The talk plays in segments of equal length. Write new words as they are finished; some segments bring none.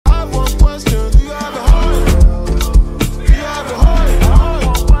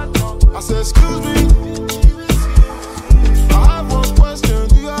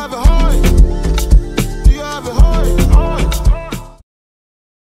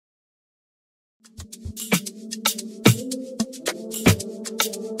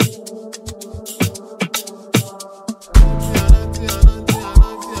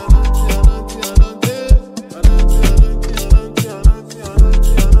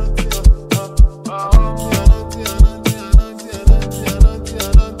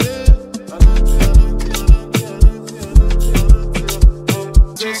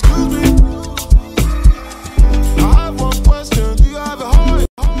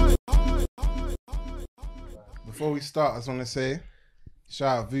Before we start, I just want to say,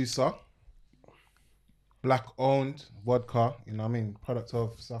 shout out Vusa. Black owned vodka, you know what I mean? Product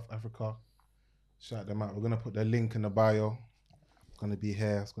of South Africa. Shout them out. We're going to put the link in the bio. It's going to be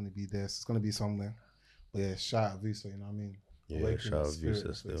here. It's going to be there. It's going to be somewhere. But yeah, shout out Vusa, you know what I mean? Yeah, shout out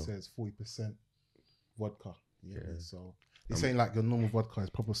Vusa still. It says 40% vodka. Yeah. So this ain't like your normal vodka. It's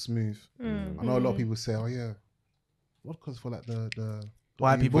proper smooth. I know a lot of people say, oh yeah, vodka's for like the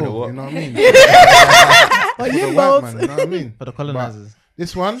white people. You know what I mean? For the white man, you know what I mean? For the colonizers.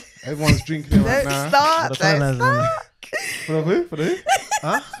 This one, everyone's drinking it right now. For the colonizers. For the who? For the who?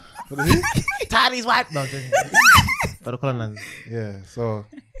 Huh? For the who? Tiny's white. No, for the colonizers. Yeah, so.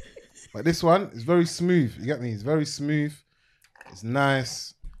 But this one is very smooth. You get me? It's very smooth. It's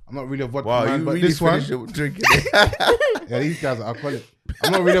nice. I'm not really a vodka man, but really this one. Drinking Yeah, these guys are alcoholic.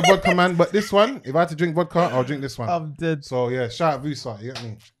 I'm not really a vodka man, but this one, if I had to drink vodka, I'll drink this one. I'm dead. So yeah, shout out Vusa. You get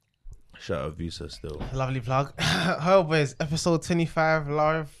me? Shout out Vusa still. Lovely plug. Hoilboys, episode 25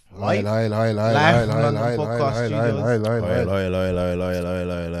 live. Live.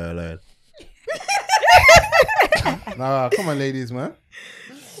 Nah, come on, ladies, man.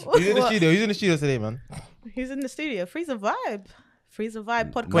 Who's in the studio? Who's in the studio today, man? Who's in the studio? Freeze a Vibe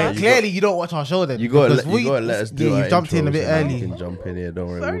podcast. Wait, clearly you don't watch our show then. You gotta let us do. Yeah, you jumped in a bit early. You can jump in here. Don't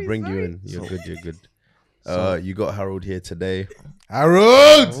worry, we'll bring you in. You're good. You're good. You got Harold here today.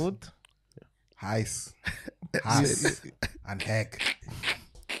 Harold. Heis. And Heck.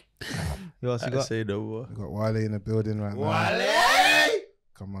 Who else you got? Say no more. We got Wale in the building right now. Wale!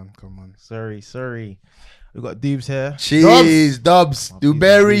 Come on. Sorry. We got Doobs here. Cheese, Dubs,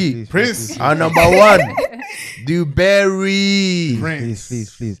 Dewberry, Prince. Our number one, Dewberry.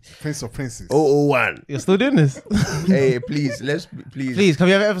 Please. Prince or Princess. 001. You're still doing this? Hey, please, Please, can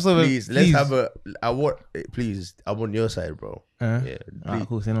we have an episode? Let's have a. I'm on your side, bro. Yeah, alright,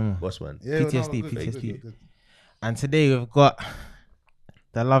 cool. Say no more. Boss man. Yeah, PTSD. Good. And today we've got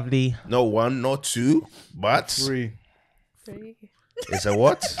the lovely. No one, not two, but 3. it's a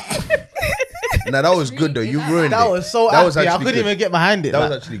what? Nah, that was good though. You ruined it. That was so. That was I actually couldn't good. even get behind it. That like,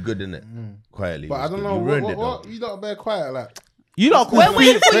 was actually good, innit? Quietly. But I don't know You ruined it, what you lot better quiet like. you lot. When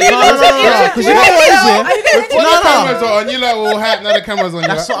we because you know what it is, yeah? The cameras are on. You lot all hype. Now the cameras on.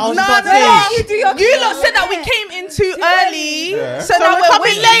 That's what I was No, about to say. you lot said that we came in too early, Yeah. so now we're we're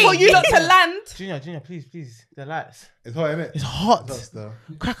coming waiting for you lot to land. Junior, please. The lights. It's hot, innit? It's hot. That's the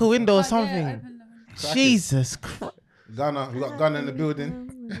Crack a window or something. Jesus Christ. Ghana. We got Ghana in the building.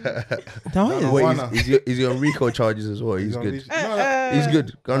 Wait, is he on Rico charges as well? He's good. He's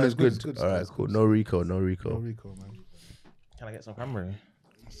good. Ghana's good, good. good, All right, good, cool. good. No Rico. No Rico, man. Can I get some camera?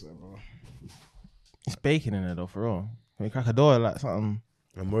 So, bro. It's bacon in it though, for real. Can we crack a door like something?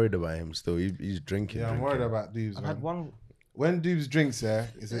 I'm worried about him still. He's drinking. Yeah, I'm worried about Doobs, I've man. had one. When Doobs drinks, yeah,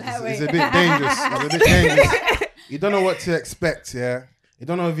 it's a bit dangerous. It's a bit dangerous. You don't know what to expect, yeah. You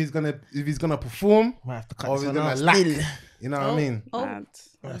don't know if he's gonna perform Might have to cut or if this he's one gonna out. lack. You know what I mean?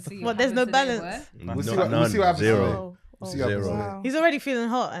 But there's no balance. We'll see what happens. Zero. We'll see what happens. Zero. Wow. He's already feeling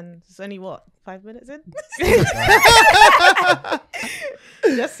hot, and it's only what 5 minutes in.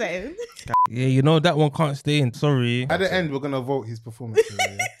 Just saying. Yeah, you know that one can't stay in. Sorry. At the end, we're gonna vote his performance.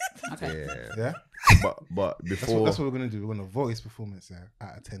 Okay. Yeah. But before That's what we're gonna do. We're gonna vote his performance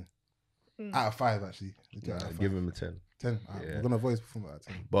out of 10. Out of 5, actually. give him a 10. 10. Yeah. We're gonna vote his performance out of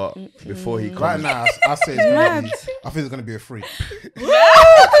 10. But before he comes, Right now, I say it's gonna be. I think it's gonna be a 3. I think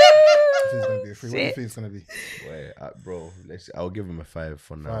it's gonna be a 3. What do you think it's gonna be? wait, bro, I'll give him a 5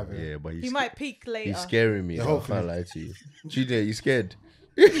 for now. 5, yeah, but He might peak later. he's scaring me. Yeah, I hopefully. can't lie to you. Julia, you scared?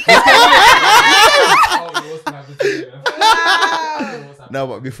 No,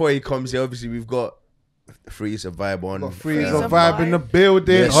 but before he comes here, obviously we've got Freeze a vibe on. Got Freeze a vibe in the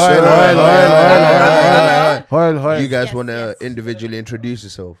building. Yes, Hoil. You guys want to individually introduce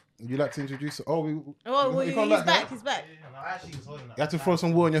yourself? You like to introduce it? Oh, He's come back. back, He's back. You have to throw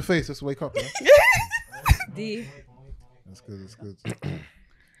some water on your face just to wake up. Yeah? D. That's good.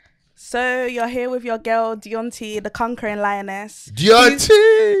 So you're here with your girl Deonti, the conquering lioness.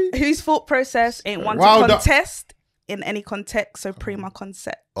 Deonti! Whose thought process ain't one to contest in any context, so prima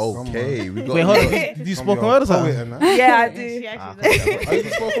concept. Okay, we got. Wait, hold on. Did you spoken word or something? Yeah, I do. I do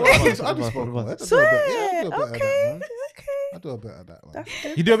spoken word. Swear. Okay. I do a bit of that one.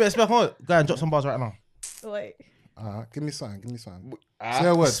 You do a bit of spoken word? Go and drop some bars right now. Wait. Give me something. Say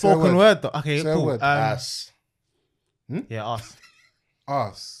a word. Spoken word though. Okay, Say a cool. word. Ass. Yeah, ass.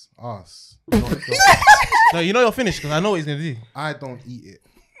 Ass. No, you know you're finished because I know what he's gonna do. I don't eat it.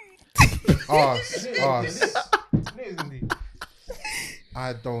 Ass.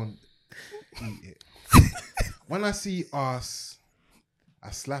 I don't eat it. When I see ass,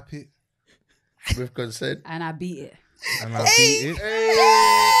 I slap it. with consent. And I beat it. And I beat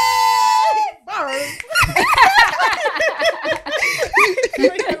it.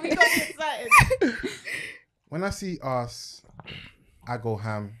 We got excited. When I see ass, I go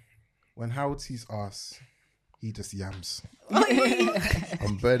ham. When Harold sees ass, he just yams.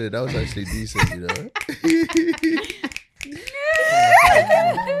 I'm better. That was actually decent, you know.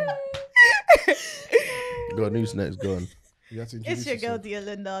 Go on, who's next? Go on. You have to It's introduce your girl, yourself. dear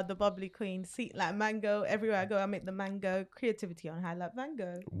Linda, the bubbly queen. Seat like mango. Everywhere I go, I make the mango. Creativity on high like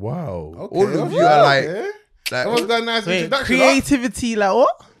mango. Wow. Okay, All of you are like, okay. like That was a nice Wait, introduction. creativity, like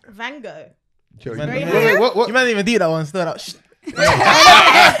what? Vango. Yo, Man, Very you high. What? might not even do that one. Still, that. Shh. You Okay.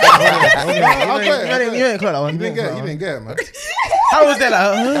 didn't call that one. You didn't get it, man. How was that?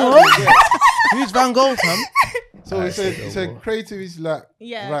 Like, who's Van Gogh, fam? So he said creativity is like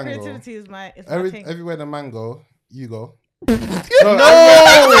Yeah, Rango. creativity is my thing. Everywhere the mango, you go. No!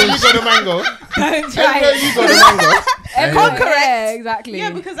 Everywhere you go the mango. Don't try Everywhere it. you go the mango. Yeah, exactly. Yeah,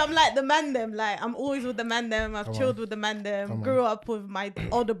 because I'm like the man them. Like I'm always with the man them. I've chilled with the man them. Come Grew up with my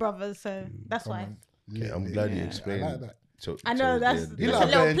older brothers, so that's why. Okay, I'm glad you explained. I like that. I know, that's- You It's like a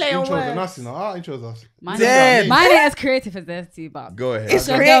little better play on intros than words. us, you know. Our intros us. Mine Dead. ain't as creative as theirs too, but Go ahead. It's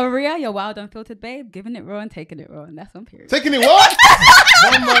your great. girl Ria, your wild unfiltered babe, giving it raw and taking it raw, and that's on period. Taking it what?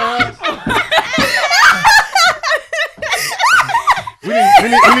 One more. we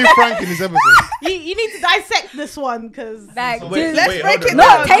need Frank in this episode. You need to dissect this one because Like, Wait, just wait, hold on.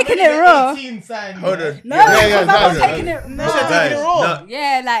 not taking it raw. Hold on. No, Yeah, because I'm no, not taking it no. raw. Guys, no.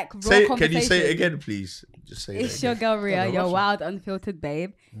 Yeah, like raw Say, conversation. can you say it again, please? Just say It's it your again. girl Ria, your Russian. wild unfiltered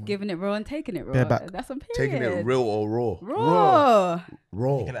babe, giving it raw and taking it raw. Bear back. That's on period. Taking it real or raw? Raw.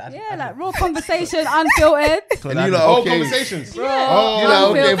 Raw. Yeah, like raw conversation, unfiltered. And you like, Whole okay. conversations. Raw. Oh, You like,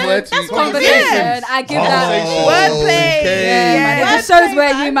 okay, unfiltered. for that Conversation. I give that. Wordplay. Okay. Yeah, man. It just shows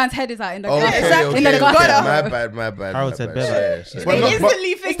where you man's head is at in the Okay, Exactly. in the okay, gossip. okay. My bad. Harold my said bad. better. Sorry. But they no, instantly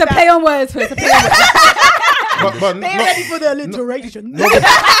It's think the that play on words, it's the play on words. but they're ready for the alliteration.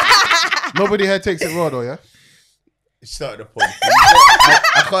 nobody here takes it raw though, yeah? It's not the point.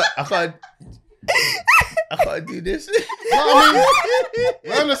 I can't do this. No, I mean,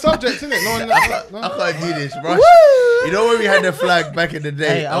 we're on the subject, isn't it? I can't do this, bro. You know when we had the flag back in the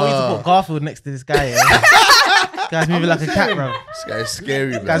day? Hey, I want you to put Garfield next to this guy. Yeah? This guy's moving like a cat, bro. This guy's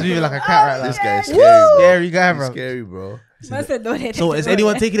scary, This guy's bro. moving like a cat right This now. guy's scary, bro. Scary guy, He's bro. scary, bro. Man said, no, they So take is it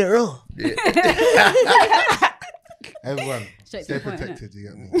anyone raw. taking it real? Everyone, Straight to stay the point, protected, you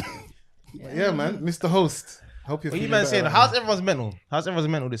get me? But yeah, man, Mr. Host. Hope you're What you feeling man better saying? right How's now. everyone's mental? How's everyone's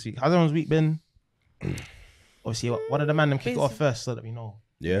mental this week? How's everyone's week been? Obviously, one of the man them kick it off first so that we know.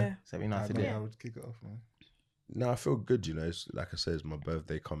 Yeah. So that we know how to do I it. would kick it off, man. No, I feel good, you know. It's, like I said, it's my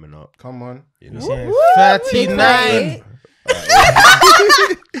birthday coming up. Come on. You know, Saying 39.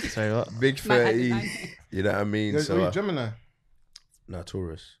 Sorry, what? big Man, 30. You know what I mean? You're, So, Gemini. nah,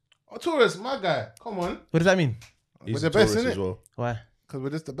 Taurus. Oh, Taurus, my guy. Come on. What does that mean? We're He's the a best, Taurus innit? as well. Why? Because we're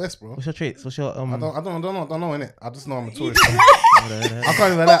just the best, bro. What's your traits? What's your I don't know, innit? I just know I'm a Taurus. I I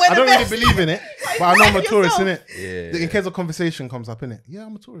can't even lie. I don't really believe in it, but I know I'm a Taurus, innit? Yeah. In case a conversation comes up, innit? Yeah,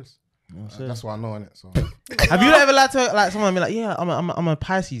 I'm a Taurus. That's what I know, innit? So Have you ever lied to like someone and be like, yeah, I'm a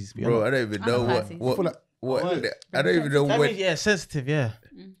Pisces, but you're Bro, not? I don't even I'm know a what. Pisces. What I don't even know That what. means, yeah, sensitive, yeah.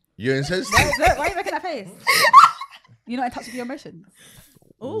 You're insensitive. Why are you making that face? You're not in touch with your emotions.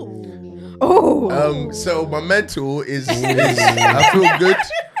 Oh, So my mental is I feel good.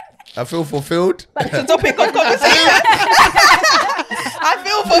 I feel fulfilled. the topic of conversation. I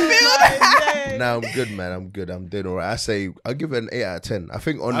feel fulfilled. Nah, I'm good, man. I'm good. I'm doing all right. I say I'll give it an 8 out of 10. I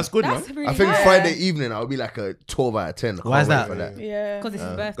think on that's good, That's man. really I think nice. Friday evening I'll be like a 12 out of 10. I can't Why is wait that? For that. Yeah. Because it's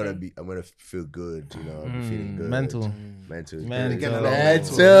his birthday. I'm gonna feel good. You know, I'll be feeling good. Mental. Mental. Mental. Again, a lot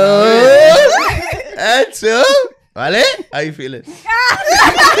of Mental. Vale? How you feeling?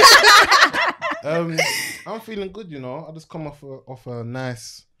 I'm feeling good, you know. I just come off a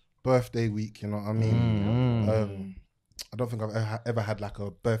nice birthday week, you know what I mean? I don't think I've ever had like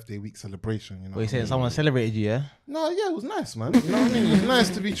a birthday week celebration, you know. What you what I saying? mean? Someone celebrated you, yeah? No, yeah, it was nice, man. You know what I mean? It was nice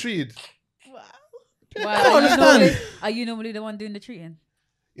to be treated. Well, are you normally the one doing the treating?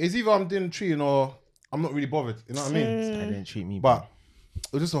 It's either I'm doing treating or I'm not really bothered, you know what I mean? I didn't treat me, But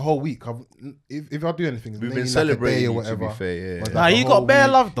it was just a whole week. If I do anything, it's We've maybe been like celebrating a day or you, to be whatever. fair, yeah. But nah, like you a got whole bare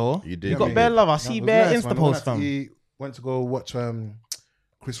week. love though. You did. You got you bare did. love. I Yeah, see it was bare nice, Insta man. posts, Went to fam. eat, went to go watch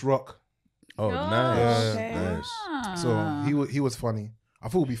Chris Rock. Oh, nice. okay. Nice. So he was funny. I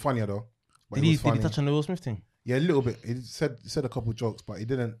thought it would be funnier though. But Did it he was funny. touch on the Will Smith thing? Yeah, a little bit. He said a couple jokes, but he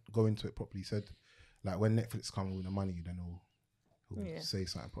didn't go into it properly. He said like when Netflix comes with the money, then he'll say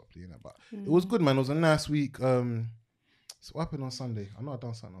something properly, innit? But it was good, man. It was a nice week. So what happened on Sunday? I know I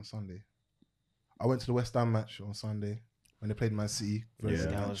done something on Sunday. I went to the West Ham match on Sunday when they played Man City. Very good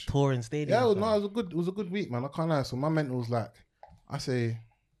I was match. touring stadium. Yeah, it was a good week, man. I can't lie. So my mental was like, I say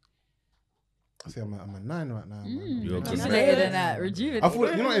I'm a 9 right now. Man. You're a good Rejuvenated man. and that. Rejuvenated. I feel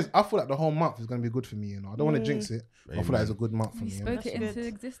like, you know what it is? I feel like the whole month is gonna be good for me. You know, I don't want to jinx it. I feel like it's a good month for You me. You know? spoke it That's into good.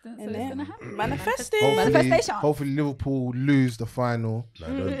 existence, so And it's then gonna happen. manifesting. Manifestation. Hopefully Liverpool lose the final. Nah,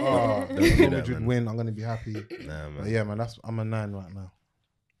 don't do Oh, that, Real man. Madrid win. I'm gonna be happy. Nah, But man. yeah, man, I'm a 9 right now.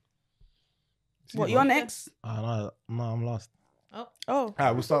 What, you're next? No, I'm lost. Oh.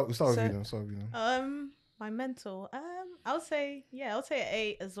 Alright, we'll start with So- you then. We'll start with you then. My mental. I'll say an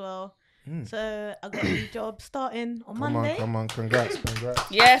 8 as well. Mm. So I got a new job starting on Come Monday. on, come on, congrats. Yes,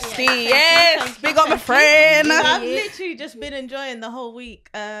 Yeah, Steve. thank you, Yes. thank you, Big up my thank you. friend. I've literally just been enjoying the whole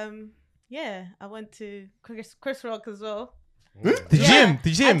week. I went to Chris Rock as well. The Yeah.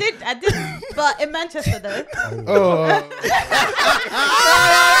 gym. I did, but in Manchester though. Oh,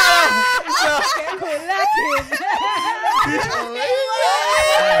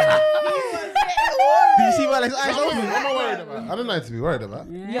 Did you see my legs? Eyes open. I'm not worried about. I don't know to be worried about.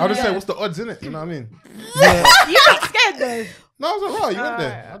 Yeah. I'll just say, what's the odds in it? You know what I mean? You look scared though. No, I was like, right, you went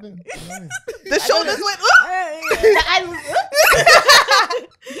there. I didn't. You know what I mean? The shoulders went. The eyes was.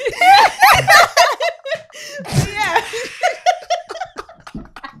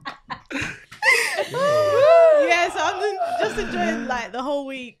 Yeah, so just enjoying like the whole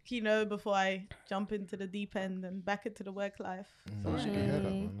week, you know, before I jump into the deep end and back into the work life. So I should hear that,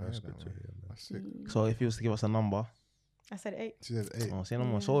 man. That's Hear good that, to man. hear, man. That's sick. So if you was to give us a number, I said 8. She said 8. say no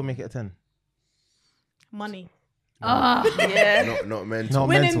more. So we'll make it a 10. Money. Ah, Yeah. Not mental. No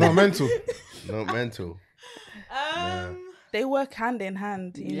Winning mental. Not mental. Not mental. They work hand in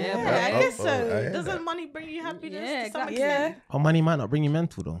hand. You know? Yeah, I Oh, guess oh, so. I hear Doesn't that. money bring you happiness Yeah, to some exactly. extent? Yeah. Our money might not bring you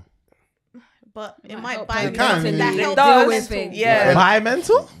mental though. But it Might might help buy It me can. something that It helps does. my Deal with mental. things. Yeah. Buy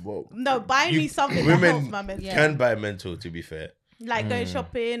mental? Well, No, buy me something that women helps my mental. Yeah. can buy mental, to be fair. Like going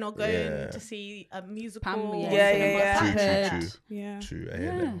shopping or going Yeah. to see a musical. Pam, or Yeah, something yeah, like yeah. that. True. Yeah. True, I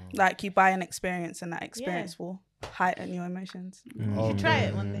hear Yeah. that. Like you buy an experience, and that experience will heighten your emotions. You should try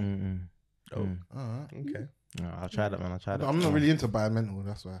it one day. Oh, Alright. okay. No, I'll try that, man. I'll try that. I'm not really into buying mental,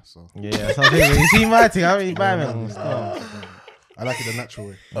 that's why. So Yeah, so you see my thing. I really buy mental. I like it the natural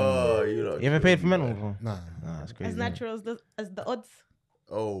way. Oh, you know. You ever paid for mental before? Nah. Nah, that's crazy. As natural as the odds.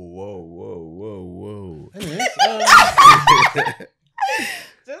 Oh, whoa. Anyways,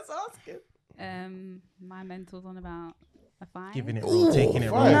 Just asking. My mental's on about a 5. Giving it raw, taking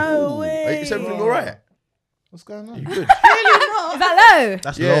it raw. fine. No way. Is everything all right? what's going on? You good? Is that low?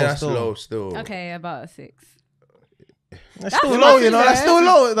 That's Yeah, low that's still. low still. Okay, about a 6. That's still low, you know. That's still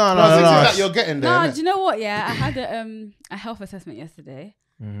low. No, No, things no. that you're getting there. No, innit? do you know what? Yeah, I had a health assessment yesterday,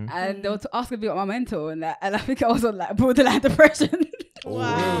 and they were asking me about my mental and that, and I think I was on like borderline depression.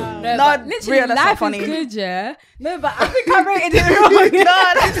 Wow. No, No, but literally, Ria, that's not life funny. is good, yeah. No, but I think I rated it wrong.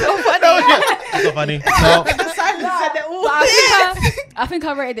 No, that's so funny. That's not funny. No. The silence said it all. But I think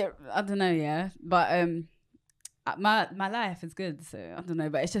I rated it. I don't know, yeah. But my life is good, so I don't know.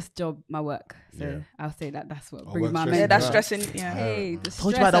 But it's just my work. So Yeah. I'll say that's what Oh, brings work my stress. Yeah, mental. that's stressing. Yeah. Hey, the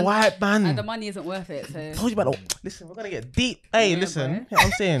Told you stress about the and- white and the man. money isn't worth it. So Told you about the. Listen, we're gonna get deep. Hey, Yeah, listen. boy. Yeah,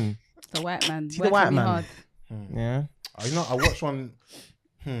 I'm saying. the white man. See the working white me man. hard. Yeah. You know, I watched one.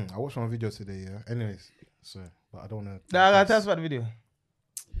 I watched one video today. Yeah. Anyways, so but I don't want to. Nah, tell us about the video.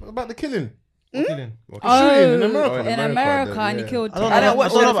 About the killing. What killing? Shooting in America. in In America, America, then, and he yeah. killed. I don't 10 know. I don't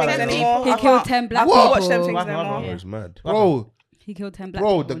watch I don't them know things about that. anymore. He I killed can't- 10 black I people. can't watch them things What? anymore. Oh, it's mad. Bro, He killed 10 black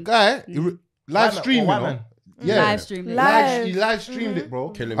bro, people. the guy live streamed, White you know? man. Yeah. Live streamed it. Live. He live streamed it, bro.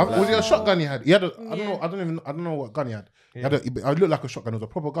 Killing Was it a black shotgun he had? He had a, Yeah. I don't know what gun he had. He had it looked like a shotgun. It was a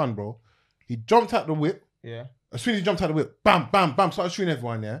proper gun, bro. He jumped out the whip. Yeah. As soon as he jumped out the whip, bam, bam, bam, started shooting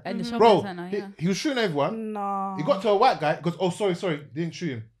everyone, yeah? And the shopping Bro, center, he, yeah. he was shooting everyone. No. He got to a white guy, goes, oh, sorry, didn't shoot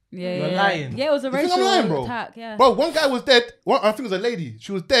him. Yeah, You're yeah. lying. Yeah, it was a You think racial I'm lying, bro? attack, yeah. Bro, one guy was dead. I think it was a lady.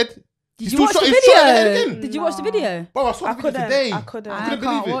 She was dead. Did he you watch the he shot her in the head video? again. Did you watch the video? Bro, I saw I the video couldn't. today. I couldn't. I I couldn't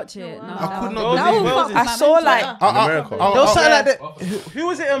can't believe it. watch it. No, I could not Where was that he? will Where fuck was with I my saw mental. like In America. There was something yeah. like that. Who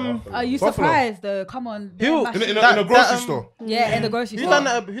was it? Are you Buffalo. surprised though? Come on. they're Who? mashing- In That- a grocery that, store. Yeah, in the grocery Who store. done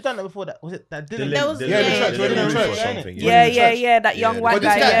that? Who done that before? That was it. That didn't. There was- Yeah, in the church, Dylan in the Roof church. or something. yeah, in the yeah, church. yeah. That young Yeah, white But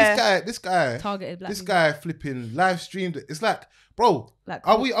guy. Yeah. this guy, Targeted black this people. guy flipping live streamed it. It's like, bro, Like,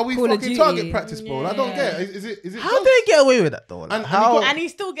 are we Call of fucking Duty. target practice, bro? I don't Yeah. get it. Is it How jokes? did they get away with that though? Like, And how? And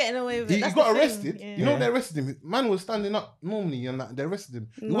he's still getting away with it. He That's got the thing. arrested. Yeah. You know they arrested him. Man was standing up normally and they arrested him.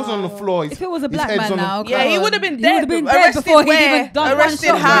 He wasn't on the No. floor. If it was a his black head's man on the- now, Yeah, come he on. would have been He dead. would have been dead Arrested before he where? even done Arrested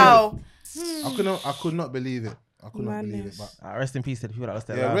one shot. how? I could not believe it. I could not believe it. But Rest in peace to the people that lost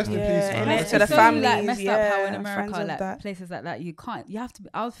their yeah, lives. rest in man. peace, Yeah, man. and Rest to in the peace. families, like messed up how in yeah, America, friends of like that. places like that, you have to.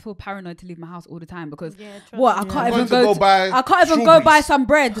 I feel paranoid to leave my house all the time because Yeah, trust what I me. can't I'm even going to go buy I can't even go buy strawberries. some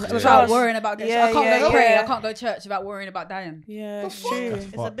bread without Trust. worrying about getting. Yeah, I can't yeah, go pray. yeah. I can't go church without worrying about dying. Yeah, it's true.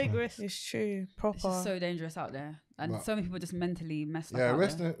 It's a big risk. It's true. It's Proper. just so dangerous out there, and But- so many people just mentally messed Yeah, up.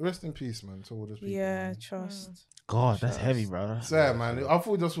 rest in peace, man. To all those people. Yeah, man. trust. God, that's heavy, bro. Sad, man. I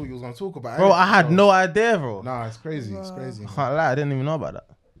thought that's what you was gonna talk about. Bro, I had no idea, bro. Nah, it's crazy. It's crazy. I man. can't lie, I didn't even know about that.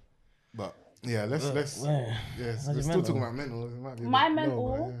 But yeah, let's Man. we're still mental? talking about mental. It might be a My bit mental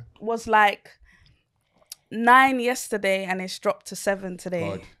low, but was like 9 yesterday and it's dropped to 7 today.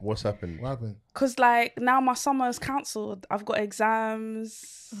 God, what's happened? yeah. What happened? Cause like now my summer is cancelled. I've got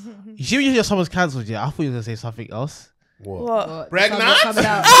exams. You see when your summer's cancelled, yeah? I thought you were gonna say something else. What? What? Pregnant?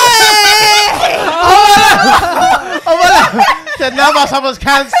 Said now my summer's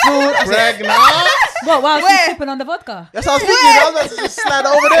cancelled. Pregnant? What? While Where? she's sipping on the vodka. That's what I was thinking. I was about to just slide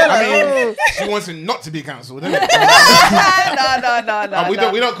over there. Like, I mean, she wants it not to be cancelled, doesn't it? No.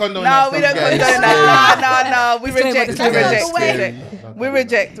 We don't condone No, that we stuff, don't guys. condone that. No. We Disclaimer, reject. We disclaimer. reject. We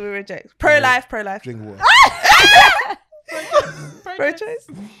reject. We reject. Pro life. Drink water. Pro choice.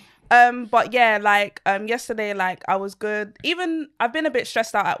 But yeah, like yesterday, like I was good. Even I've been a bit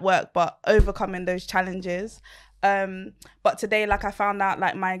stressed out at work, but overcoming those challenges. But today, like I found out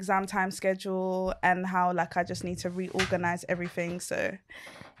like my exam time schedule and how like I just need to reorganize everything. So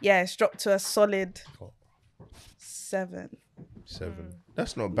yeah, it's dropped to a solid 7. 7.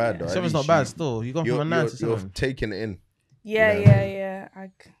 That's not bad though. At Seven's least not bad still. You gone from a 9 to You're 7. taking it in. Yeah.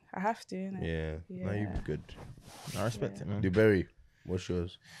 I have to. Innit? Yeah. No, you're good. I respect it, man. DeBerry, what's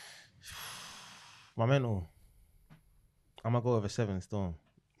yours? My mental. I'm gonna go over 7 still.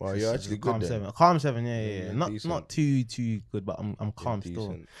 Wow, It's you're just actually a good calm then. 7. A calm 7, yeah. you're Not decent. too good, but I'm You're calm still.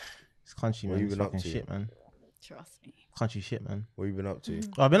 decent. It's country, What man. you It's been up fucking to? shit, man. Trust me. Country shit, man. What have you been up to?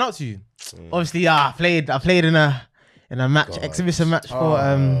 Oh, I've been up to you. Obviously, I played in a match, God. exhibition match for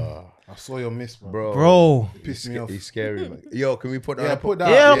I saw your miss, bro. bro. It pissed me off. He's scary, man. Yo, can we put that Yeah, up? put that.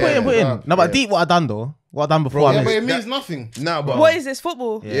 Yeah, up. put in. up. No, but yeah. deep what I done though. What I done before Bro, I Yeah, missed. but it means nothing. Nah, but What is this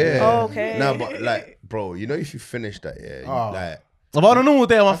football? yeah. Oh, okay. Nah, but like, bro, you know if you finish that, yeah, Oh. like But on a normal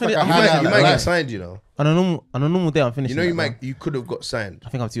day, I'm like finished. a I'm highlight finished. you like might that. get signed, you know. On a normal day, I'm finished. You know, you could have got signed. I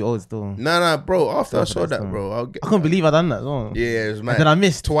think I'm too old still. Nah, bro. After I Still saw for that that, still. bro, I'll get. I couldn't believe I done that as well. Yeah, it was mad. And then I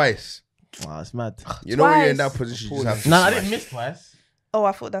missed. Twice. Wow, it's mad. You know when you're in Twice. that position, you just have to. Nah, I smash. didn't miss twice. Oh,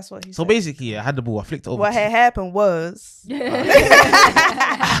 I thought that's what he So said. basically, yeah, I had the ball. I flicked it over. What had happened was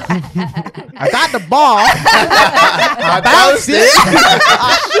I got the ball. I bounced it.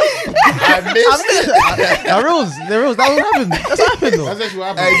 I missed. The rules. That what happened. That's what happened though. That's actually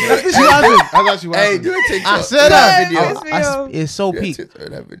what Hey, happened. do it. That's what happened. That's actually what Hey, happened. do a TikTok. I said that that. video. It's so Do a peak. TikTok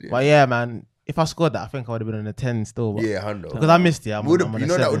of that video. But yeah, man. If I scored that, I think I would have been on a 10 still. But Yeah, 100. because I missed it. I'm Would on you a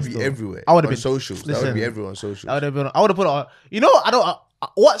know that 7 would be still. everywhere. I would have on been socials. That would listen. be everywhere on socials. I would have been. I would have put it on. You know, I don't.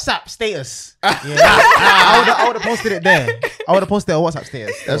 WhatsApp status. Yeah, I would have posted it there. I would have posted it on WhatsApp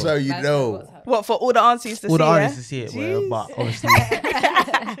status. That's how you That's know. what's happening. what for all the aunties to all see. the artists to Yeah? see it, well, but obviously. Do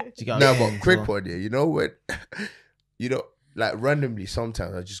you get what No, I'm saying? but quick So- one, yeah. You know what? You know, like randomly,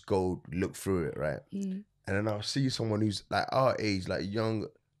 sometimes I just go look through it, right? Mm. And then I'll see someone who's like our age, like young,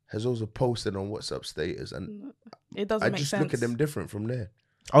 has also posted on WhatsApp status, and It doesn't I make just sense. look at them different from there.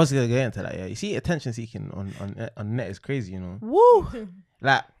 I was gonna get into that. Yeah, you see, attention seeking on net is crazy. You know, Woo!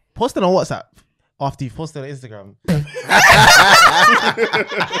 like posting on WhatsApp after you posted on Instagram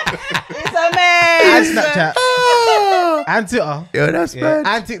It's and amazing. Snapchat and Twitter. Yo, that's Yeah, bad.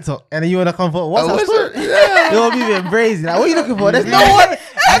 and TikTok, and then you wanna come for Oh, WhatsApp what's story? up? Yeah. You're moving crazy. Like, what are you looking for? There's no one.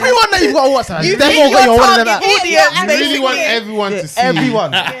 Everyone that you've got on WhatsApp, You they've hit all got your your one of them target apps. audience, You really want basically. everyone Yeah, to see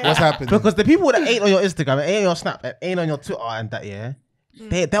everyone. what's happening. Because the people that ain't on your Instagram, ain't on your Snap, and ain't on your Twitter and that, yeah,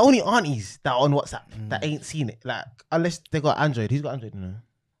 they're only aunties that are on WhatsApp that ain't seen it. Like, unless they got Android. Who's got Android? You know?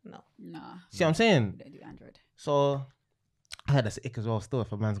 Nah, See what I'm saying? we don't do Android. So, I heard that's ick as well still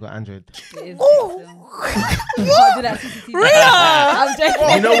if a man's got Android. It is still. You can't do that CCTV. I'm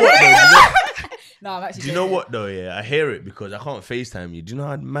joking. You know what though? No, I'm actually Do you know joking. what though? Yeah, I hear it because I can't FaceTime you. Do you know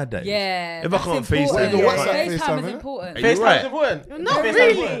how mad that is? Yeah. If I that's can't important. FaceTime you, Yeah, WhatsApp, FaceTime FaceTime, is innit? important. Are you right? important. Not FaceTime's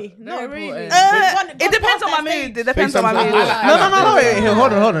really. important. Not Very really. important. It depends on my mood. It depends on my FaceTime's mood. important. No. Wait,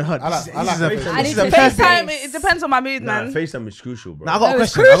 hold on. I like FaceTime. I need This is to a first FaceTime. date. It depends on my mood, Nah, man. FaceTime is crucial, bro. Now, I got a No,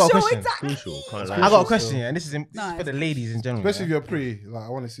 it's question. I got a crucial, question. exactly. Crucial. Can't lie. I got a question, yeah, and this is No, for the it's ladies in general. Especially if yeah? you're pretty. Like, I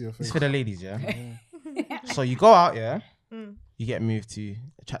want to see your face. It's for the ladies, yeah. So you go out, yeah. Mm. You get moved to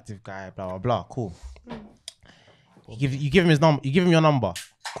attractive guy, blah blah blah. Cool. You give him his number. You give him your number.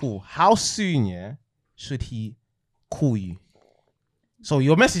 Cool. How soon, yeah, should he call you? So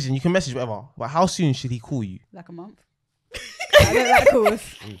you're messaging, you can message whatever, but how soon should he call you? Like a month. I don't like calls.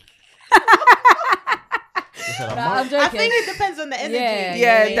 I'm joking. I think it depends on the energy.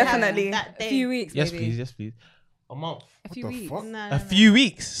 Yeah, they have definitely. that day. A few weeks. Yes, maybe. please. Yes, please. A month. A few the weeks. fuck? No, A few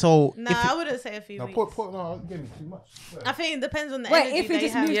weeks. So No, I wouldn't say a few No, weeks. no, give me too much. I think it depends on the Wait, energy if he they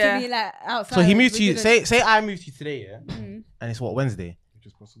just have. moved Yeah. to me like outside. so he moved to we you. couldn't- Say I moved to you today, yeah, Mm. and it's what, Wednesday.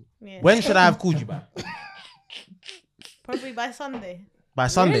 Just possible. Yeah. When should I have called you back? Probably by Sunday. By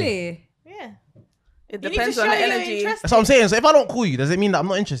Sunday. Really? Yeah. It You need depends to on show the you're energy. interested. That's what I'm saying. So if I don't call you, does it mean that I'm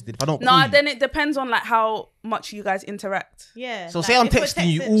not interested? If I don't call No, you? then it depends on like how much you guys interact. Yeah. So like, say I'm if we're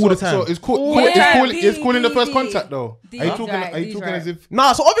texting you texting- all the time. So it's call, All call, the it's time. calling, it's calling the first D. contact though. D. Are you talking? Right, Are you D's talking right. as if?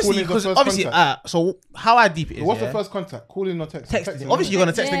 No, so obviously, Calling the because first obviously, contact. so how I deep it is. What's yeah? the first contact? Calling or texting? Texting. Obviously, you're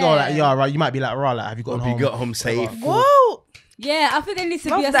gonna text the girl like, yeah, right. You might be like, right, like, have you gotten Hope home? you got home safe. Whoa. Yeah, I think there needs to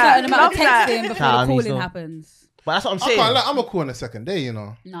Love be a that. certain amount of Love that. texting before Nah, I the mean, calling so- happens. But that's what I'm I saying. can't lie, I'm a call on the second day, you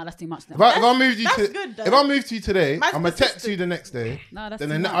know. No, that's too much. Now. If I move you that's to, good, though. if I move to you today, Man's I'm gonna text persistent. you the next day. No, that's Then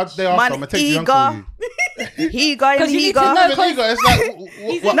too the much. day after, Man, I'm gonna text you and call you. He got Because him. you He need to got. know- Even ego, it's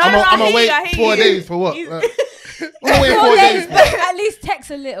like, what, No, I'm no, I gonna hear wait you, I hear 4 you. days for what? He's- I'm gonna wait 4 Well, days. then, at least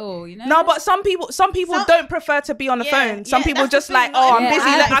text a little, you know. No, but some people Some- don't prefer to be on the Yeah, phone. Some yeah, people that's the just like, thing. oh, I'm Yeah, busy.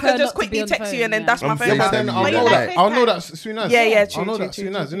 I Like, I prefer can just not to quickly be on the text you phone, and then yeah. that's my I'm phone. Yeah, but then FaceTime I'll you, know yeah. that. I'll know that soon as. Yeah, yeah, I'll true, know true, that true,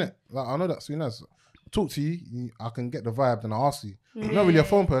 soon as, true, innit? Like, I'll know that soon as. Talk to you, I can get the vibe, then I'll ask you. You're not really a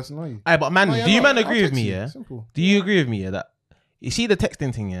phone person, are you? Aye, but man, Oh, yeah, do you no, man I'll agree with text me? you. Yeah. Simple. Do you agree with me? Yeah, that you see the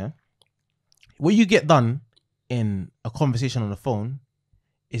texting thing. Yeah, what you get done in a conversation on the phone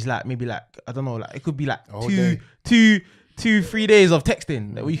is like maybe like I don't know, like it could be like A whole day. 3 days of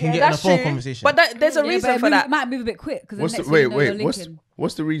texting that you can Yeah, get in a that's phone true. conversation. But there's a reason for It that. might move a bit quick because What's next the thing you wait? know, you're linking.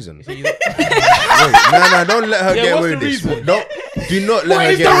 What's the reason? So you- Wait, no, don't let her Yeah, get what's away the with this. reason? Do not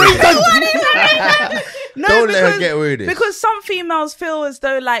let her get away with this. No, Don't let her because- get away with this. Because some females feel as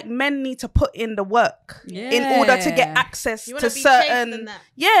though like men need to put in the work in order to get Yeah. access You to wanna be chased certain. in that.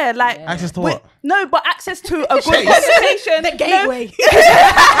 Yeah, like access to wait, what? no, but access to a good conversation. The gateway.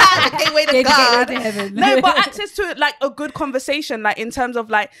 The gateway to Gateway God. to heaven. No, but access to like a good conversation, like in terms of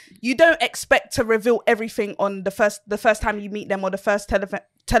like you don't expect to reveal everything on the first time you meet them or the first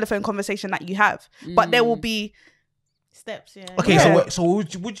telephone conversation that you have, but there will be Steps, yeah. Okay, Yeah. so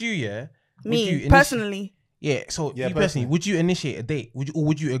would you yeah? Would me you personally. Yeah, so Yeah, you personally, personally. would you initiate a date?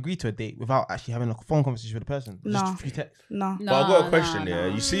 Would you agree to a date without actually having a phone conversation with the person? No. Just through text. No. But I got a question. Yeah,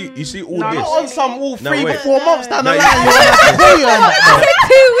 you see all No, this. Not on some all No, 3 wait. or 4 months down the No, line. You want to call you on that,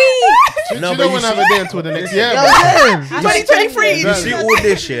 2 weeks. You but don't you want to have see- a day until the next year. bro. Yeah, 2023. You see all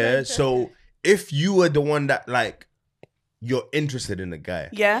this, yeah. So if you were the one that like you're interested in the guy,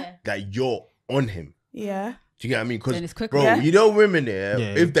 Yeah. that you're on him. Yeah. Do you get what I mean? Then it's Because, quicker. bro, Yeah. you know women here,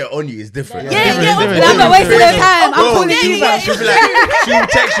 Yeah. if they're on you, it's different. Yeah, different, yeah, different, I'm not wasting different. your time. I'm Bro, calling she'll, you back. she'll be like, she'll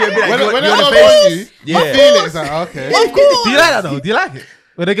text you and be like, When you I'm on the on face? you, Yeah. I feel it. It's like, okay. Do you like that though? Do you like it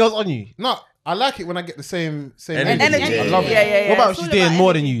when the girl's on you? No, I like it when I get the same Energy. energy. I love it. Yeah. What about if It's she's all doing about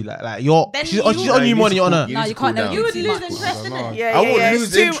more than you? Like you're Then she's you- on you more than you're on her. No, you can't never You would too lose much. interest in it. Yeah, I won't yeah, lose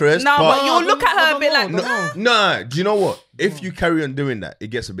it's too- interest, No, but but- you'll look at her and be like, Nah, do you know what? If you carry on doing that, it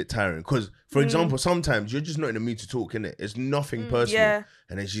gets a bit tiring. Because, for example, sometimes you're just not in the mood to talk, innit? It's nothing personal. yeah.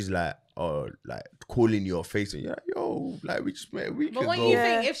 And then she's like, oh, like calling your face and you're like, yo, like we just met a week But what ago. you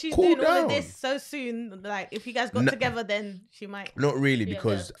think if she's Cool doing all down. of this so soon, like if you guys got No. together, then she might. Not really, Yeah,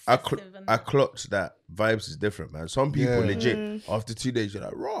 because they're I sensitive and- I clocked that vibes is different, man. Some people Yeah. legit after 2 days you're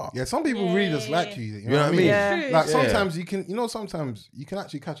like raw. Yeah, some people Yeah, really yeah, just yeah, like yeah. you. You You know what I mean? Yeah. True. Like Yeah. sometimes you can, sometimes you can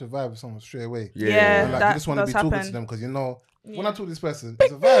actually catch a vibe with someone straight away. Yeah. And, like that you just want to does be talking happen. to them because you know when Yeah. I talk to this person,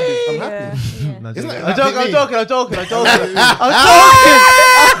 it's a vibe. I'm Yeah. happy. Yeah. Isn't it? I'm joking. I'm Me. joking. I'm joking. I'm joking.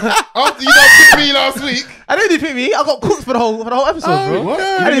 After you don't pick me last week, I didn't pick me. I got cooked for the whole episode, bro. what?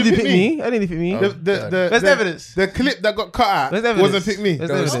 I didn't pick me. I didn't pick me. the evidence? The clip that got cut out Where's the evidence? wasn't pick me. Where's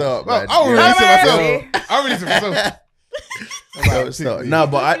the Don't evidence? stop, Well, man. I'll Yeah. release it Really? myself. I'll release it myself. Don't stop. No,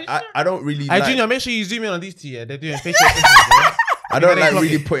 but I don't really Hey, like, Junior, make sure you zoom in on these two. Yeah, they're doing facial expressions. Yeah? I don't They like clock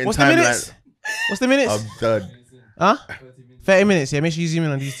really it. putting What's the time minutes? like What's the minutes? I'm done. Huh? 30 minutes. Yeah, make sure you zoom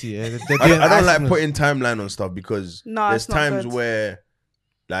in on these two. Yeah, they're I doing don't like signals. putting timeline on stuff because No, there's it's not times good. where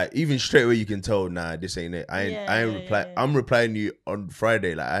like even straight away you can tell nah this ain't it. I ain't Yeah, reply. yeah. I'm replying you on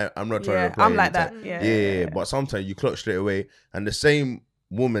Friday. Like I'm not trying to Yeah, reply. I'm you like anytime. that. Yeah. Yeah. But sometimes you clock straight away, and the same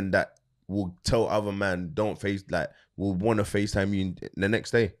woman that will tell other man don't face like will want to FaceTime you the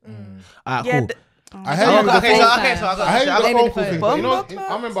next day. Alright, Yeah, cool. I heard Oh, you okay, got okay, so I got I heard you got Maybe phone the call phone. thing. But you know, Bum,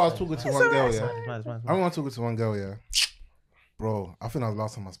 I remember I was talking to one girl. Yeah, It's fine. I remember talking to one girl. Yeah, bro. I think that was the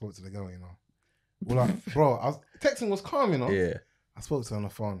last time I spoke to the girl. You know, well, like, bro, texting was calm. You know, Yeah. I spoke to her on the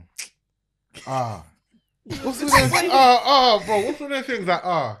phone. What's with them? Bro. What's with them things that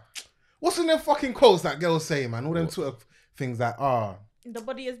What's with them fucking quotes that girls say, man? All them Twitter things that The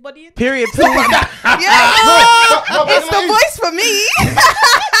body is body. Period. Yeah, it's the voice for me.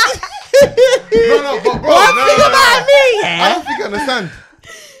 No, but bro, I don't think you understand.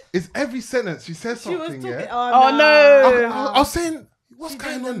 It's every sentence she says She was something, talking. yeah. Oh no. I was saying, what's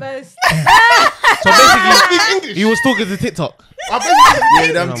going on? So basically, English. he was talking to TikTok. I basically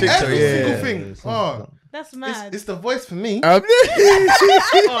Yeah, them TikTok, every yeah. single thing. That's mad. It's the voice for me.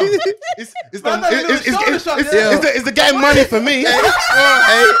 It's the getting money for me.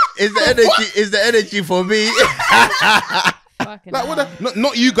 Hey, is the energy for me? Fucking Like hell. what?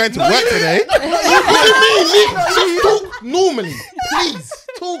 Not you going to work today. What do you mean? Just talk normally, please.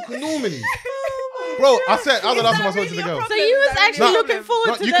 Talk normally, bro. I said I was the last time I spoke to the girl. So you was actually No, looking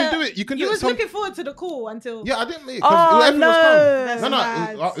forward to you the. can do it. You can do You it. was looking forward to the call until. Yeah, I didn't make it. Oh, Everything was no. calm. No,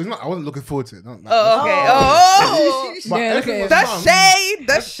 That's it's not. I wasn't looking forward to it. No, Oh, okay. Oh, But Yeah, everything okay. was the calm. shade.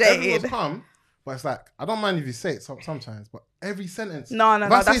 The Everything was shade. calm. But it's like I don't mind if you say it sometimes, but every sentence. No, If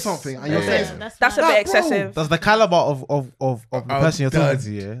I say that's- something and you're Yeah. saying, That's a Nah, bit bro. excessive. Does the caliber of the person you're talking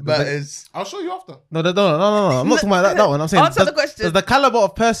to, yeah? But it's I'll show you after. No. I'm not talking about that one. I'm saying, Answer the question. does the caliber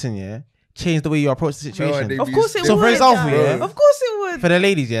of person, yeah, change the way you approach the situation? they- Of course it So would. for example, yeah, Of course it would. for the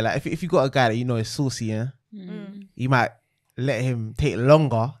ladies, yeah, like if you got a guy that you know is saucy, yeah, you might let him take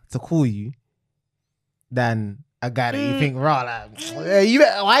longer to call you than a guy that you think, raw, like,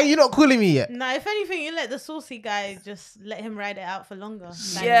 why are you not calling me yet? No, if anything, you let the saucy guy just let him ride it out for longer.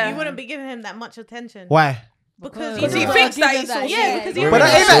 Like, Yeah. you wouldn't be giving him that much attention. Why? Because Because he you thinks that give he's him saucy. Yeah, because he Women But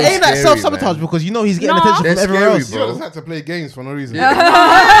are ain't so that scary, self-sabotage man. because you know he's getting No. attention from They're everywhere scary, else. You bro. just had to play games for no reason. No, For no,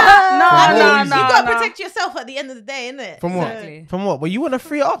 no you no, gotta no. protect yourself at the end of the day, innit? From what? Exactly. From what? Well, you want to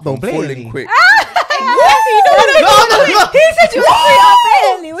free it up though, I'm blatantly. falling quick. He said you were free up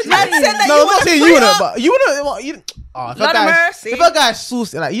early. What do you mean? No, I'm not saying you wanna, but you wanna. If Lord of mercy. if a guy's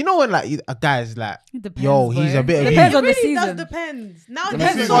saucy, like you know when like a guy's like, It depends, yo, he's boy. a bit of Depends you. on It the really does season. depend. Now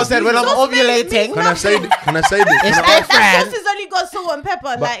Depends So I said when I'm ovulating, Can I say this? Can I say this? It's Can I- different. That sauce has only got salt and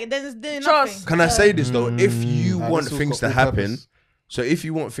pepper. Like there's doing Trust. nothing. Can I say this though? If you Nah, want this all things got to full happen, purpose. so if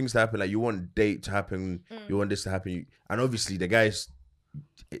you want things to happen, like you want date to happen, you want this to happen, and obviously the guy's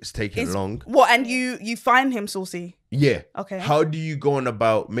it's taking It's- long. What? And you find him saucy? Yeah. Okay. How do you go on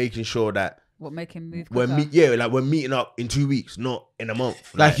about making sure that What make him move we're quicker? we're meeting up in 2 weeks, not in a month.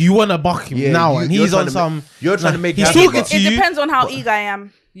 Like you wanna buck him Yeah, now, you- and you're he's trying on to some. you're trying to make he's it happen, talking but- to It you. depends on how eager I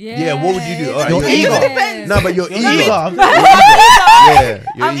am. Yeah, what would you do? All right, You're you're eager. No, but you're You're eager. eager. Yeah,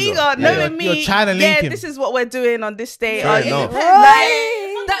 you're I'm eager. Yeah. Knowing me, You're trying to link yeah, him. this is what we're doing on this day. Fair It enough. depends.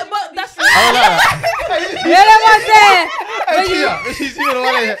 Like, that, but that's Yeah, that was there. She's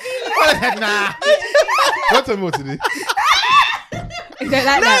even nah. Don't tell me what to do. You don't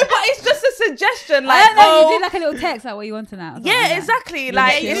like no, that. but it's just a suggestion. I Like, don't know. oh, You do like a little text, like what you want tonight. or something yeah, like that. exactly.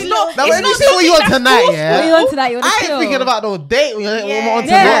 Like, Yeah. it's not. Now, it's when you not say what you want something tonight, that's yeah. What you want tonight? You want I to ain't chill. thinking about no date. What Yeah. on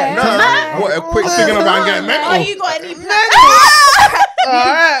Yeah. tonight? No, what a quick Thinking about getting Oh, mental. you got any plans?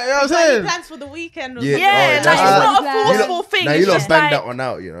 Alright, you know what I'm Got any saying? plans for the weekend? Or Yeah. something? Yeah, Oh, like, that's it's right. not a You forceful thing. Now It's you don't just bang like, that one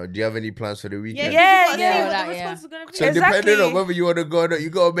out. You know, do you have any plans for the Yeah, weekend? Yeah, you gotta yeah. see what That, the yeah. response is gonna be. So Exactly. depending on whether you want to go or not, you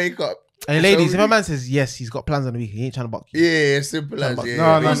got to make up. Hey, ladies, So if a man says yes, he's got plans on the weekend. He ain't trying to buck you. Yeah, simple as yeah.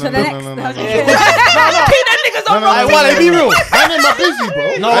 No, no, yeah. no, So no, the no, next- no, no, how's no. it No, going? keep them niggas on no, wrong Hey, thing. Wale, be real. Man ain't my busy,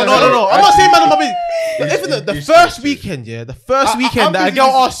 bro. No. I'm not saying man, I'm busy. If the you first stupid. weekend, yeah, the first I'm weekend that a busy. girl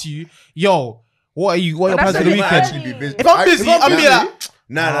asks you, yo, what are your Well, plans for that's the a You might weekend? actually be busy. If I'm busy, I'm be like,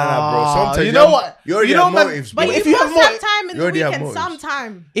 Nah, bro. Sometimes you know what? You already You know, have man, motives, But bro. if you you have must more- have time in you the already have weekend motives.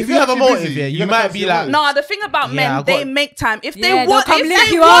 sometime. if you have a you're motive, busy, yeah, you're you gonna might cancel be your like, motive. No, the thing about Yeah, I men, got they it. make time. If Yeah, they they'll want, come if link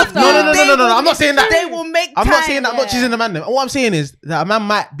they you want, after. No. they I'm not saying that. They will make time. I'm not saying that much yeah. is in the man. Then. What I'm saying is that a man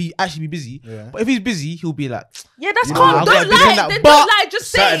might be actually be busy, Yeah. but if he's busy, he'll be like, Yeah, that's You calm. know, I'll Don't get busy in lie. that. Then But don't lie.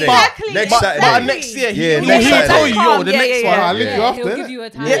 Just say Saturday. it. Exactly. Next but Saturday. next year, Yeah, he'll next tell Saturday. you, yo, the Yeah, next yeah, one. I'll link Yeah. you He'll after. give you a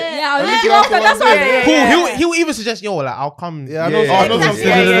time. Yeah. Yeah, I'll I'll link link you you after. after That's one what day. I'm Yeah, saying. yeah, yeah. He'll even suggest, yo, like I'll come. Yeah, I know. Yeah, I know some exactly.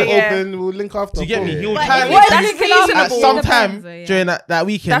 things Yeah, that yeah. open. We'll link after. Do you get me? cool. He'll But try if and What link is you linking at reasonable? some Depends, time yeah. during that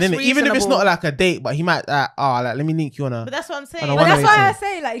weekend, That's innit? Even if it's reasonable. not like a date, but he might like let me link you on a. But that's what I'm saying. I don't But wanna that's why I link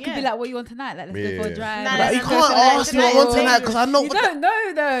say, like, it could be Yeah. like, what you want tonight? Like, let's go for a Yeah. drive. Nah, Like, nah, you nah, can't tonight- ask me tonight what I want is tonight because I know. You don't know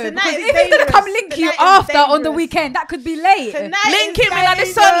though. Tonight Because is if he's gonna come dangerous. link you Tonight is after on the dangerous. weekend, that could be late. Tonight Link is him in on the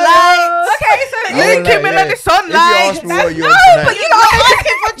dangerous. sunlight. Okay, so I Link won't him lie, in on yeah. the sunlight. If you ask me what you want but tonight, you lot aren't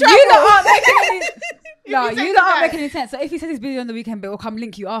making you lot aren't making any. No, You you take lot the aren't guy. making any sense. So if he says he's busy on the weekend, but will come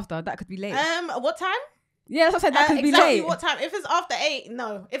link you after, that could be late. What time? Yeah, that's what I said. That could be exactly late. what time? If it's after 8,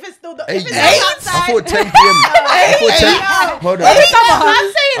 no. If it's still the Eight? if it's outside, I thought 10 p.m. I thought 10. Hold on. I'm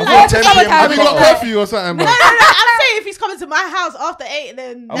saying I like thought 10 p.m. Have you got cut off. curfew or something, bro? no. I'm saying if he's coming to my house after 8,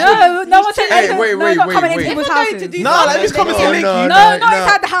 then No one said. Hey, wait, no, not coming into wait. people's If we're going houses. to do No, like if it's coming to No, link no, you. No, no, not no.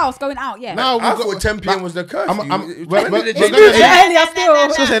 inside the house, going out. Yeah. No, I thought 10 p.m. was the curfew. I'm- When we're did gonna- it It's change? earlier still.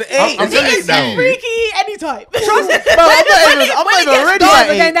 So I said 8. I'm telling you now. freaky anytime. Bro, I'm not even ready No, at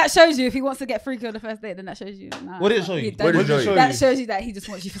but then 8. that shows you if he wants to get freaky on the first date, then that shows you. Nah, What did it show you? that- What did it show you? That shows you that he just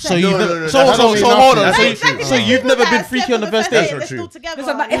wants you for So sex. you No, never, no, no, so that's so not so true. hold on. That's So not you, true. so you've never been freaky on the first That's date. not true.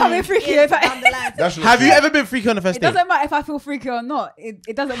 If I'm being freaky, if I- That's not Have true. you ever been freaky on the first It date? doesn't matter if I feel freaky or not.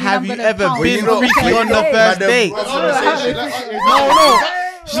 It doesn't mean Have I'm you gonna ever pound been you know- freaky on the Madam, first date? conversation. No.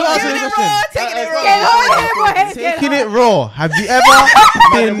 She's not answering the question. Taking it wrong. Get on here, boy. Get Taking on. it raw. Have you ever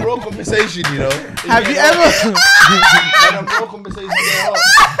Madam, been? raw conversation, you know. Have you ever? Madam, raw conversation. Listen,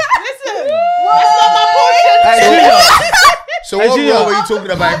 that's not my portion. So what Nigeria. raw were you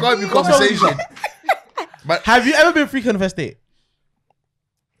talking about? It can't be conversation. But Have you ever been freaky on the first date?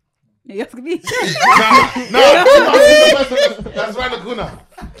 You asking me? No, that's right, the corner.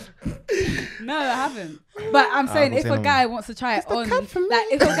 No, I haven't. But I'm saying will if say a no guy wants to try it on, like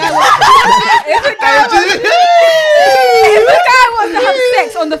if a guy wants, if a guy wants to have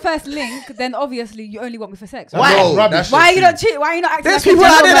sex on the first link, then obviously you only want me for sex. Why? No, Rubbish. that's Why are you true. not cheating? Why are you not acting? There's like a people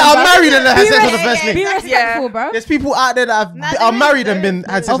out there that are gentleman, married and that have Be sex on the re- first Be link. respectful, bro. There's people out there that Nah, are there married is, and been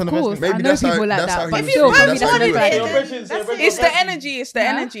there had is. sex Of on the first course, link. Maybe I know that's how- people like that's how that, he but was still, feeling. for me, That's that's how a he red was flag. feeling. It's the energy. It's the Huh?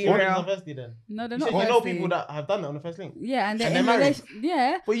 energy, real. No, they're not. You know thirsty. people that have done it on the first link. Yeah, and they're and in they're married.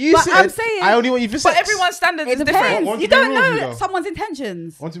 Yeah, But you But said, I'm saying- I only want you for sex. But everyone's standards it is different. depends. Want You to be don't real with you, know though? someone's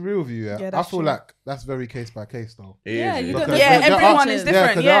intentions. Want to be real with you, Yeah, I that's feel true. like that's very case by case, though. It Yeah, is, you it don't is. know. Yeah, there are- everyone is Yeah, different.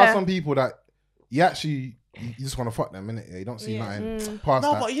 because there are Yeah. some people that you actually you just want to fuck them, innit? Yeah, you don't see nothing past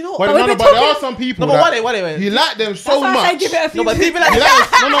No, that. but you know what? But, But no, we've no, been but there are talking- some people No, but that wait. you like them so That's why I much. say give it a few. No, but deep in You like them,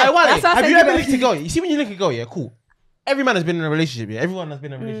 no, Hey, Wale, That's why I have say you give ever it a linked a few. girl? You see when you link a girl, yeah, cool. Every man has been in a relationship, yeah. Everyone has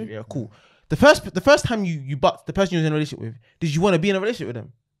been in a relationship, yeah, cool. The first time you bucked the person you was in a relationship with, did you want to be in a relationship with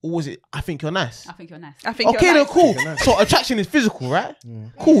them? Or was it, I think you're nice? I think you're nice. I think Okay, you're then nice. cool. So attraction is physical, right?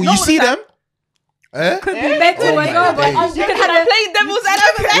 Cool. Not You all see the time. them. Could be mental Oh as my well, but days. you You could can have play devil's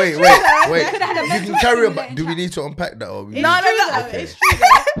advocate. Wait. could've had a You mental can carry on, stimulating but do we chat. need to unpack that? Or we No, need- no, no. Okay. It's true,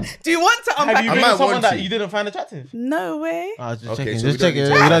 though. Do you want to Have unpack you I been might with someone want that to. you didn't find attractive? No way. Just Okay, checking. so we Just don't checking. need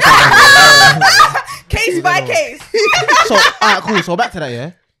to- We don't check. Case by case. So, alright, cool. So back to that,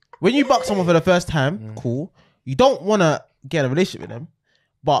 yeah. When you buck someone for the first time, cool. You don't want to get a relationship with them,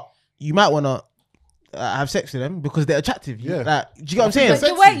 but you might want to have sex with them because they're attractive. Yeah. Like, do you get what I'm saying? But the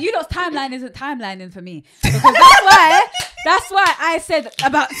Sexy. way you lot's timeline isn't timelining for me. Because that's why I said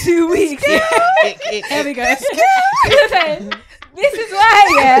about 2 weeks. Here we go. Listen, this is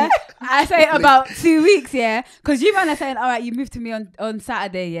why, yeah, I say about 2 weeks, yeah. Because you man are saying, all right, you moved to me on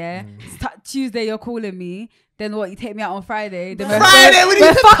Saturday, yeah. Tuesday you're calling me. Then what? You take me out on Friday. Then Friday, we need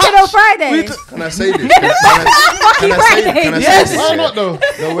we're to fucking on Friday. Can I say this? Can I say Yes. this? Why not though?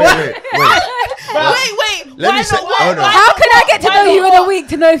 No, wait. Wait. Let Why me say. not? Hold on. How can I get to know you in a week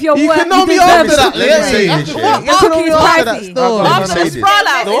to know if you're You worth? can know me deserve after that. it? Let me say this, yeah. You can know me after that. Pricey. still. Let me After say the this. sprawl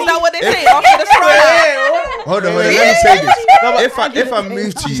out. Is that what they say? After the sprawl out. Hold on, wait. Let me say this. If I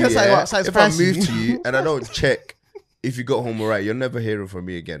move to you, Just like yeah, what, size if I fancy. move to you and I don't check if you got home alright, you're never hearing from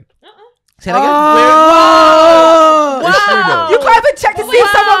me again. Say that again. Oh, It's true though. you can't even check to see if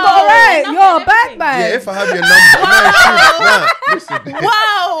someone got alright. Nothing, You're a bad everything. man. Yeah, if I have your number. No, it's true. Nah, listen.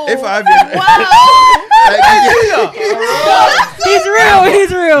 Wow. If I have your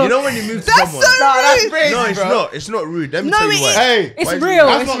He's real. You know when you move to someone. That's crazy, No, it's bro. not. It's not rude. Let me No, tell you it why. is. Hey, It's Why is it- real.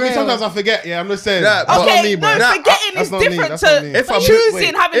 that's It's not me. real. Sometimes I forget. Yeah, I'm just saying. Nah, That's but- not Okay, me, bro. no, forgetting That's is not me, different that's not me. to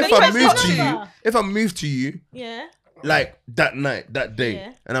choosing, having the if I choice move not to to. you, if I move to you, Yeah. like that night, that day, Yeah.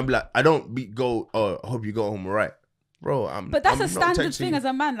 and I'm like, I don't go. Oh, I hope you got home alright, bro. But that's I'm a not standard texting thing you. as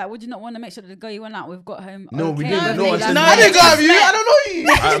a man. Like, would you not want to make sure that the girl you went out with got home? No, we okay didn't. with No, me? I said Like, no. I didn't go have you. I don't know you.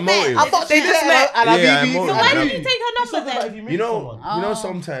 I'm motive. I thought They she just said, met. and I Yeah, BB. I'm So I why love did you take her number then? You know,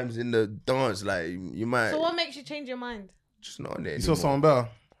 sometimes in the dance, like you might So what makes you change your mind? just not on there. You saw anymore. someone better.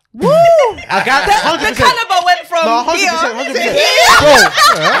 I got that. The 100%. caliber went from No, 100%. here. 100%.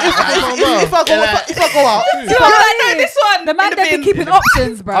 Bro, if I go out, See what I'm saying? this one. The man in they've been bin. keeping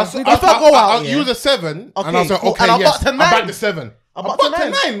options, bro. If We I got- go out, yeah. you was a 7, and I Okay, was like, cool. okay, And I yes, bucked a I'm 9. back to 7. I bucked bucked a a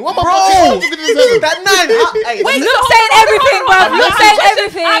 9. 9. What am I Bro, bucking? Look at this 7. that 9. Wait, look saying everything, bro. Look saying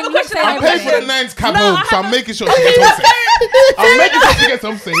everything. I have a Look question. saying I paid for the everything. 9's cab No, home, I so have I'm a- making sure she gets something. I'm making sure she gets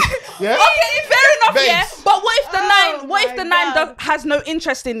something. Yeah? Okay, fair enough, Babes. yeah. But what if the nine? What if my the nine God. has no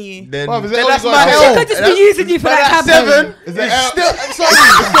interest in you? Then Bruv, is it Then only that's got my a L. She could just be using you for that cab home. 7 Is it is L? still. Sorry,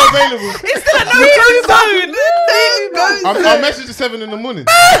 it's still available. I'll message at 7 in the morning.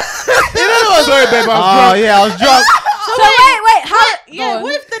 Sorry, babe, I was drunk. Yeah, I was drunk. So wait, how? Yeah,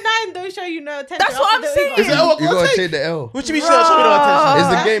 what if the 9 don't show you no attention? That's what I'm saying. Is it L? You gotta take the L. What you mean? Show me no attention. It's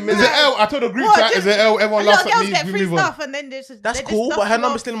the game, Is isn't it L? I told the group What, chat. just- Is it L? Everyone A lot laughs of at girls me. get We free move on. stuff and then they just That's they just cool, stuff but her you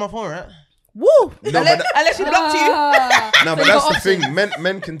number's off. still on my phone, right? Woo! but Unless she blocked you. No, but that's the thing.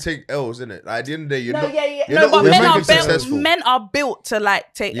 Men can take L's, isn't it? Like, at the end of the day, you're not. You're No, not but always men are making successful. built. Men are built to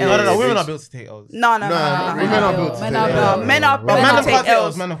like take Yeah, L's. No, yeah, women yeah. are built to take L's. No. Women are built to Men take are L's. built. Men are Right. built Man, to them take can't take L's.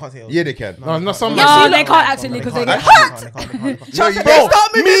 L's. Man, them can't take L's. Yeah, they can. No, not some. No, they can't actually because they get hurt. No, you Bro,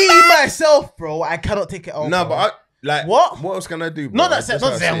 don't. me myself, bro, I cannot take it out. No, bro. but what? What else can I do? Bro? Not that That's not how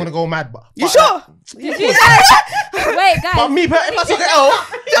to I say I'm see gonna it. go mad, but You sure? Did you guys? Wait, But guys. me, if I take it out,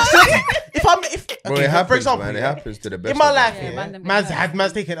 Bro, okay, it happens, for example, man. It yeah, happens to the best. in my of us. life, Yeah, yeah, man, them man's get had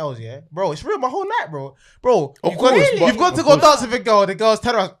man's taking L's, yeah, bro. It's real my whole night, bro. Bro, Of you've course, got, but- you've got to of go course. dance with a girl. The girl's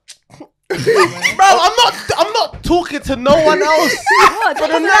telling us, bro, I'm not talking to no one else. What? For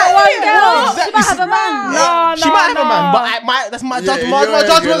the Just night. that one girl. Exactly. She might have a man. No, She might have a man, but that's my Yeah, judgment. you're- My you're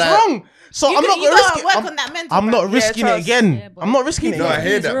judgment's like- wrong. So I'm not You gonna risk gotta it. work I'm- on that mental. I'm not bro. risking it trust. again. Yeah, but- I'm not risking it. No, I again.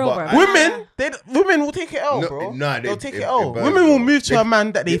 hear He's that, real, but bro. Women will take it L, No, bro. nah, They'll take it it L. burns, Women will bro. move to They- a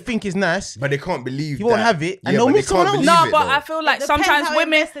man that they think is nice. But they can't believe He won't that. have it, and Yeah, they'll but move they to someone can't else. believe No, it, but though. I feel like Depends sometimes how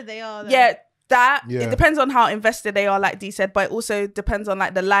women. invested they are. Though. Yeah, that Yeah. it depends on how invested they are, like Dee said, but it also depends on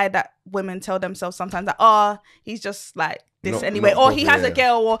like the lie that women tell themselves sometimes, that he's just like this Not- anyway, not or he proper, has a yeah.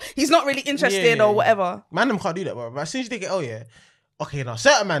 girl, or he's not really interested, Yeah. or whatever. Man, them can't do that, bro. But as soon as you take it L, yeah. Okay, now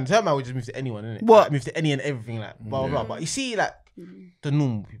certain man would just move to anyone, innit? What? Like, move to any and everything, like blah blah blah. But you see, like the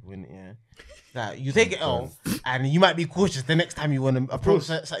normal people, innit? Yeah. Like you take it L, and you might be cautious the next time you want to approach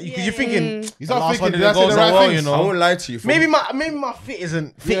that, because Yeah, you're thinking. You the start last thinking, one did didn't I say go the so right well, things? you know. I won't lie to you. Maybe my fit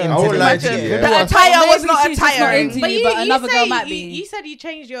isn't fitting. I won't to lie the to you. yeah. The The attire was maybe not she's just not attiring. into But you, but another say girl might you, be. you said you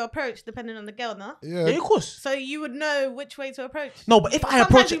changed your approach depending on the girl, no? Yeah, Yeah. of course. So you would know which way to approach. No, but if I Sometimes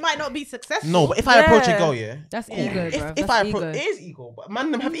approach you it, might not be successful. no, but if I approach a Yeah. girl, yeah. That's Yeah. ego, bro. If That's I ego. approach, it is ego, but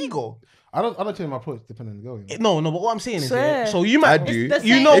man, them have ego. I don't change my approach depending on the girl. You know? No, but what I'm saying is, Swear. yeah, so you might, I do. the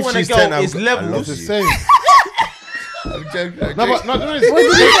you same. know If when a she's girl 10, is I love levels. It's the you. same. I'm joking. No, but no, there is. What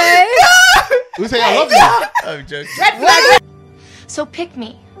did you say? We say I love you. I'm joking. So pick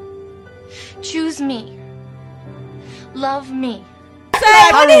me. Choose me. Love me.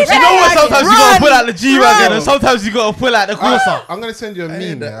 Harold, you know what? Sometimes you gotta pull out the G wagon, and sometimes you gotta pull out the Corsa. I'm gonna send you a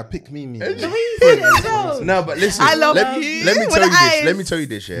meme. that. Yeah, pick me meme. No, but listen. I love let, you let me with tell you this. eyes. Let me tell you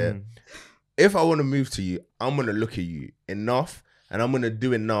this. Yeah. If I want to move to you, I'm gonna look at you enough, and I'm gonna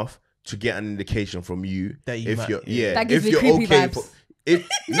do enough to get an indication from you That you if might- you're yeah. That gives if me you're creepy okay. vibes. If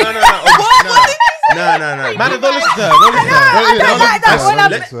no. No. Man, don't listen to her. Don't listen to her. I don't like that when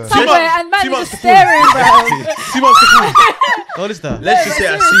I'm Let- somewhere and man is months just to cool. staring, bro. 2 months to cool. Don't listen to her. Let's just say I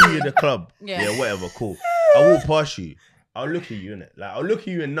see you in the club. Yeah. Yeah, whatever, cool. I walk past you. I'll look at you, innit? Like I'll look at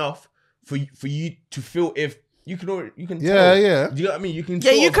you enough for you to feel if you can Yeah, tell. yeah. Do you know what I mean? You can Yeah,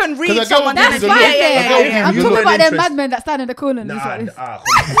 sort you of- can read Because someone's I That's don't energy. fine. give Yeah, you- yeah, I don't yeah, give yeah. I'm you talking look about them interest. madmen that stand in the corner. and Nah, listen. come on.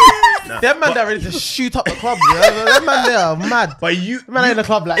 Nah, Them man that ready to shoot up the club, yeah. Them man they are mad. But you, Man in the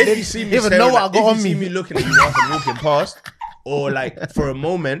club like if they you see me even staring know what I at- got if on you see me. me looking at you as I'm walking past, or like for a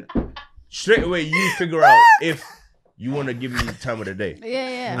moment, straight away you figure out if you want to give me time of the day, Yeah,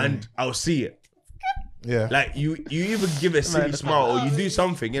 yeah. and I'll see it. Yeah. Like you either give a silly smile or you do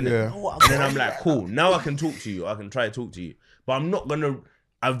something, innit? Yeah. And then I'm like, cool. Now I can talk to you. I can try to talk to you, but I'm not gonna.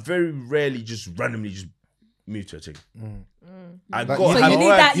 I very rarely just randomly just move to a chick. I Like, got. So you need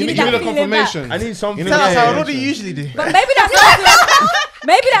that. You You need need that a feeling confirmation. back. I need something. You know, Tell us yeah, how yeah, what do sure. you usually do? But maybe that's something.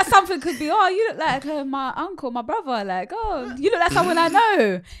 Maybe that something could be. Oh, you look like my uncle, my brother. Like, oh, you look like someone I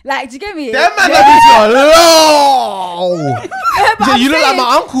know. Like, do you get me? Them man Yeah. that be low. But So I'm you look like saying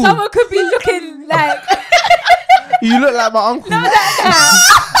my uncle. Someone could be looking like. You look like my uncle. No,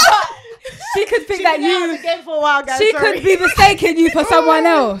 that. She could think that you. Game for a while, guys. She sorry. could be mistaking you for someone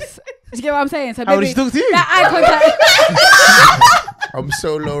else. Do you get what I'm saying? So How would maybe she talk to you? that eye contact. I'm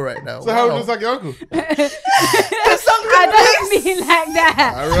so low right now. So how looks like your uncle? I don't mean like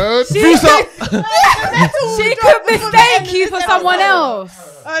that. Harold. She could mistake you for someone else.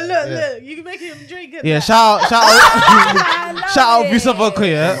 Oh, look, you can make him drink it. Yeah, shout out, love shout out, it. Visa Vodka,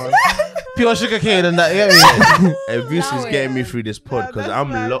 yeah. Pure sugar cane and that. You get me? And Bruce is Allow it. getting me through this pod because that's I'm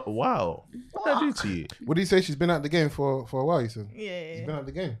mad. wow. What did I do to you? What do you say? She's been out the game for a while. You said she's Yeah. been out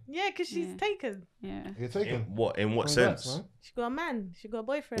the game. Yeah, because she's taken. Yeah. You're taken. In what Congrats, sense? man. She got a man. She got a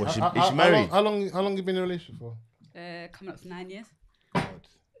boyfriend. What, she- How- is she how married? How long you been in a relationship for? Coming up to 9 years.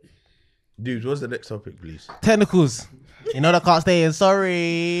 Dude, what's the next topic, please? Technicals. You know that can't stay in.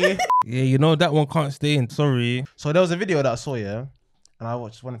 Sorry. Yeah, you know that one can't stay in. Sorry. So there was a video that I saw, yeah, and I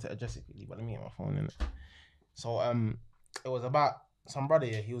just wanted to address it quickly, but let me get my phone in it. So it was about some brother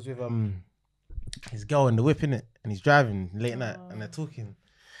here. He was with his girl in the whip, innit? And he's driving late night, and they're talking.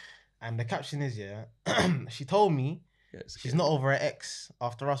 And the caption is, she told me she's not over her ex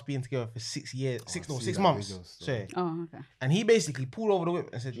after us being together for 6 years, 6 months. Sorry. Oh, okay. And he basically pulled over the whip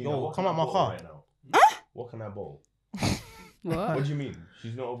and said, "Yo, come out my car." Right now. What can I bowl? What? What do you mean?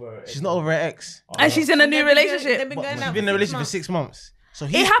 She's not over her ex? She's not over her ex. And she's in a new relationship. They've been going She's out been in a for relationship for 6 6 months. So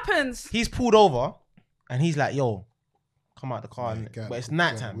It happens. he's pulled over and he's like, "Yo, come out the car." Yeah, but it's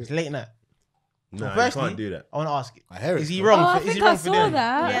nighttime. It's late night. No, you firstly, can't do that. I want to ask you. I hear it. Is he bro. wrong? Oh, I is he think wrong I for saw them?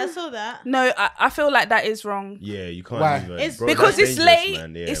 that. Yeah, I saw that. No, I feel like that is wrong. Yeah, you can't Why? do that. It's Bro, Because that's it's dangerous, late.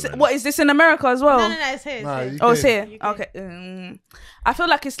 man. Yeah, It's man. what is this in America as well? No, it's here. It's Nah, here. you Oh, it's can. here. Okay. I feel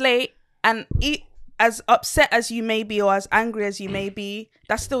like it's late, and as upset as you may be or as angry as you may be,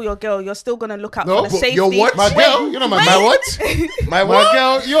 that's still your girl. You're still gonna look out No, for the but safety. your what? My girl? You know my what? My My what?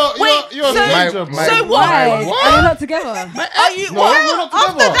 girl, you're so- danger, my- So Why? what? Are you not together? Are you? No, what? we're not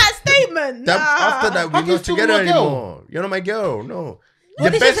After together. that statement, After that, How we're can you not still be together my girl? anymore. You're not my girl. No. What The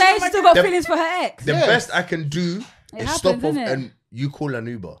did she best, say? She still got the- feelings for her ex. the Yeah. best I can do It is happens, stop off innit? and you call an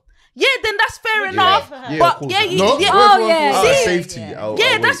Uber. Yeah, then that's fair Would you enough. wait for her? Yeah, of But course. yeah, you, No, yeah, Oh, yeah. Out of See? safety. Yeah. I'll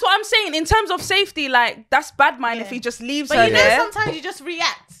yeah, wait. that's what I'm saying. In terms of safety, like that's bad mind if Yeah. he just leaves but her you know, there. sometimes you just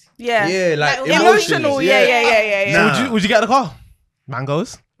react. Yeah. Yeah, like Like, Emotional. emotions, Yeah. Nah. Would you get in the car?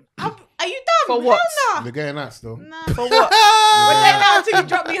 Mangoes. Are you dumb? For what? Hell They're getting out still. no. Nah. For what? We're going out until you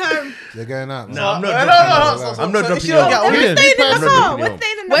drop me home. They're getting out. No, I'm not No, dropping I'm not if dropping she you don't off. get We're We're staying in I'm the not car. dropping you We're off.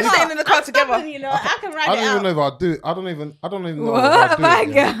 staying in the We're car. staying in the car I'm together. stubborn, you know, I can ride I it don't even out. know if I'll do it. I don't even know What? if My I'll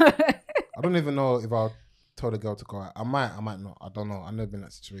do it. Yeah. girl. I don't even know if I'll tell the girl to go out. I might not. I don't know. I've never been in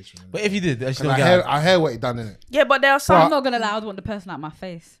that situation. But if you did, she 'Cause don't I get hear, out. I hear what he done in it. Yeah, but there are I'm some. not gonna lie. I would want the person out my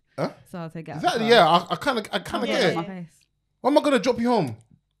face. Huh? So I'll take it out. Exactly. the car. Yeah. I kind of I'll get get it it. out my face. Why am I gonna drop you home?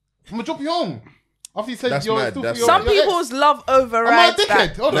 I'm gonna drop you home. After you said That's you're mad, still that's your, Some your ex. people's love Am I a overrides dickhead?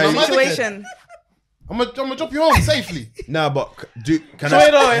 that Hold on, No, am I a dickhead? situation. I'm gonna drop you home safely. Nah, but can So I?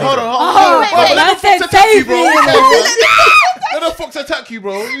 wait, hold on. Oh, wait, I said attack you, bro. safety. Let the fox attack you,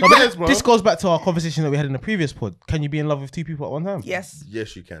 bro. Who No, but cares, bro? this goes back to our conversation that we had in the previous pod. Can you be in love with two people at one time? Yes.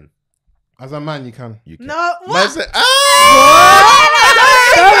 Yes, you can. As a man, you can. You can. No, Man what? said,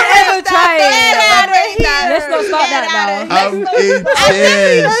 Don't ever try it. Let's not start that now. I'm in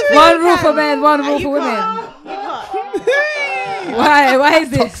tears. One rule for men, one rule for women. Why is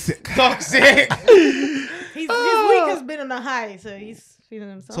this? Toxic. His week has been on a high, so he's feeling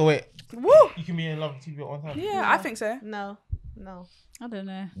himself. So wait, Woo. you can be in love with two people at one time? Yeah, I think so. No. I don't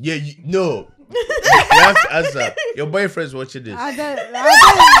know. Yeah, no. You have to answer. Your boyfriend's watching this.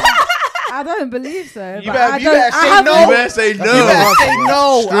 I don't believe so. You but better- I you don't. better say I haven't- no. You better say no. You better say no.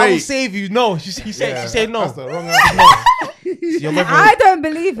 I will Straight. save you. No, she said no. That's the wrong answer. Your boyfriend, I don't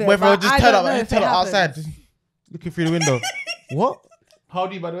believe it. boyfriend will but just I turn don't up, know if turn it up happens. outside, just looking through the window. What? How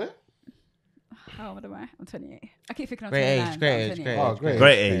old are you, by the way? Oh, what am I? I'm 28. I keep thinking I'm Great 29. age, but great I'm age, 28. great Oh, age, great.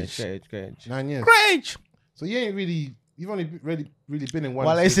 Great age. great age, great age. 9 years. Great. So you ain't really. You've only really been in one.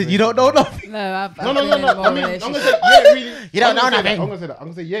 Well, listen, you don't know nothing. No, I've No. been in more I mean, I'm gonna relationships. say you ain't really. You don't I'm gonna know say that, nothing. I'm gonna say that. I'm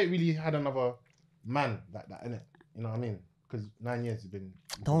gonna say you ain't really had another man like that, innit? You know what I mean? Because 9 years has been.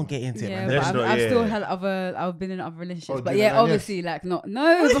 Don't get into Yeah, it, but man. Let's I've, not- I've yeah. still had I've been in other relationships, Oh, but during yeah, 9 years. obviously, like no,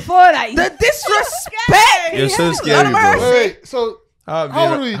 before that. The disrespect. You're so scary, bro. Wait, so How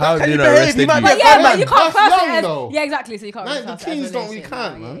How old are you? how Can do you you not behave? arrested You might you? be But yeah, but you can't That's class young, it as though. yeah, exactly. So you can't. Like, really the class it as teens a don't really relationship,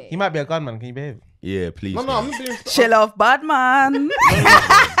 count, no, man. yeah, He might be a gunman. Can you behave? Yeah, please. No, man. I'm being. Chill off, bad man.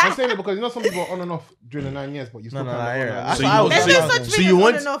 I'm saying it because you know some people are on and off during the 9 years, but you still No, can't. I be hear on it. and That's off. what I was There's saying. no such So thing you as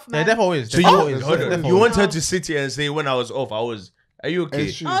want- on and off, Yeah, man. definitely is. So Definitely you, is. hold on. Definitely You is. want her to sit here and say when I was off, I was. Are you okay?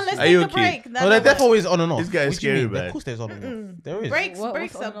 It's true. Oh, let's Are take you a okay? break. No, they're definitely is on and off. This guy is What do you scary, mean? man. Of course, there's on and off. There is. Breaks What's are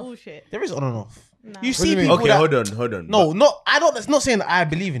on and off? bullshit. There is on and off. Nah. You do see you mean? people Okay, that hold on. no, not I don't. That's not saying that I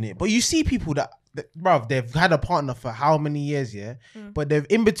believe in it, but you see people that bruv, they've had a partner for how many years, yeah. But they've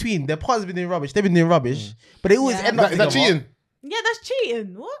in between their partner's been doing rubbish. They've been doing rubbish, but they always Yeah. end up Is that together. cheating? Yeah, that's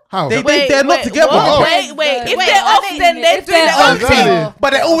cheating. What? How? They're not together. what? Wait. If Wait, they're are off, they- then they're if doing they're their own off, thing. Exactly. But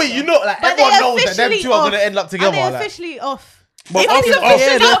they always, you know, like But everyone they knows that them officially two are off. gonna end up together. Are they like. officially off? But If off it's is off. officially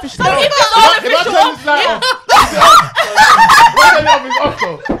Yeah, they're off, officially so off. if it's If I unofficial turn off, this light off, is it off? Why turn it off is off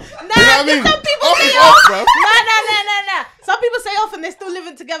though? You know what I mean? Some people Off say is off. off, bro. Nah. Some people say off and they're still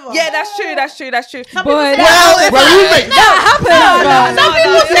living together. yeah, that's true. Some Boy, people say Well, off. if We're roommates. that happens. Some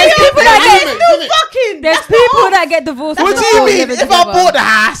people say There's off people and that they're get- still fucking. There's That's not people off. that get divorced. What and do they're you still mean? living If I together. bought the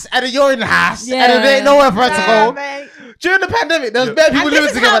house and then you're in the house and then Yeah. there ain't nowhere for her to Nah, go, mate. During the pandemic, there was bare people And this living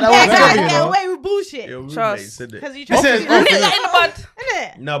is together how that guys weren't get together, away with bullshit. Your roommate Trust. said it. Because you It try says, to oh, Nip that in the bud.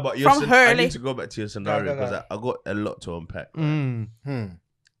 Innit? No, but From I Hurley. need to go back to your scenario Go. because I got a lot to unpack.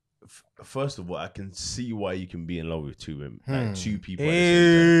 First of all, I can see why you can be in love with two women, like two people at the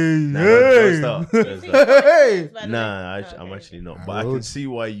same time. Nah, don't start. Don't start. Hey. Nah, I'm actually not. But I can see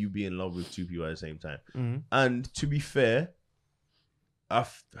why you be in love with two people at the same time. And to be fair,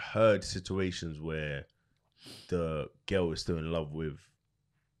 I've heard situations where the girl is still in love with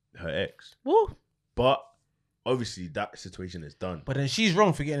her ex. Woo. But obviously that situation is done. But then she's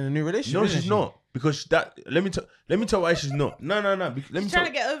wrong for getting a new relationship. No, isn't she's she? not. Because that let me tell why she's not. No. Let me She's tell. trying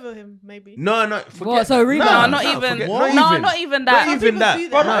to get over him, maybe. No. Forget What, so that. rebound? No, Nah, not even. forget- Not even that. Not even that. do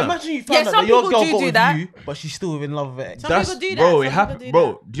that. Brother, Nah. imagine you Yeah, found out some that your people girl do got do with that. you, but she's still in love with her ex. Some people do that. Bro, Some it people happened. do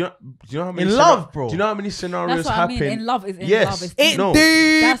Bro, that. do you know how many In love, bro. Do you know how many scenarios That's what happen? I mean. In love is in Yes. love. Is It No.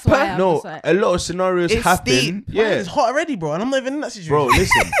 deep. That's why I'm No, just like, a lot of scenarios It's happen. deep. Yeah, It's hot already, bro, and I'm not even in that situation. bro,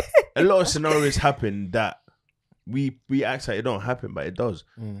 listen. A lot of scenarios happen that we act like it don't happen, but it does.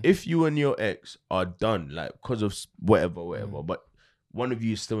 If you and your ex are done, like because of whatever, but one of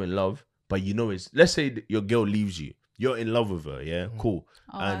you is still in love, but you know it's, let's say your girl leaves you, you're in love with her, yeah, cool,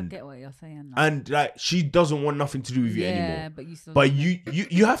 oh, I and get what you're saying. and like she doesn't want nothing to do with you anymore. But you still. But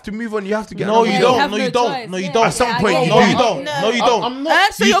you have to move on. You have to get. No, another you Yeah, girl. don't. have No, no you don't. choice. No, you Yeah. don't. At some I point get you No, do. you don't. No. No, you don't. I'm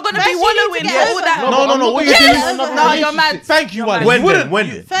not. So you're gonna be First you need wallowing to in get all over that. her. No. What Yes. you're doing is another No, you're relationship. mad. Thank you, Wally. When You then? wouldn't.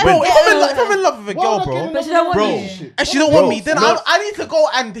 When? Bro, When? if I'm in love with a girl, Why bro, not But she don't want Bro. you. and she don't want Bro, me, then no. I need to go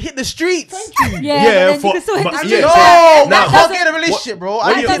and hit the streets. Yeah, but then you can still hit the but streets. yeah, No, so- I now- can't get in a relationship, bro. I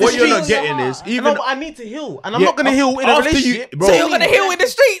What, need you, to hit the what you're not streets. getting is No, even but I need to heal, and I'm Yeah, not gonna heal in a after you- relationship. bro. So you're gonna heal in the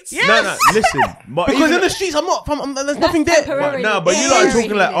streets. no, listen, but Because even, in the streets, I'm not. There's nothing there. temporary. but you Yeah. lot are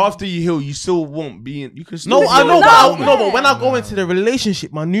talking like after you heal, you still won't be in. You can still No, be I in know, a but moment. but when I go into the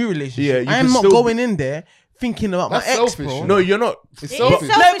relationship, my new relationship, Yeah, you I can am not still going in there thinking about That's my ex, selfish, bro. you No, you're not. It's It is selfish.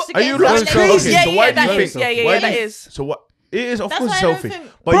 selfish to Are get you into like a crazy? relationship. Okay, so why do that you is. think? Yeah, why that do you- is. So what? It is of That's course why I don't selfish.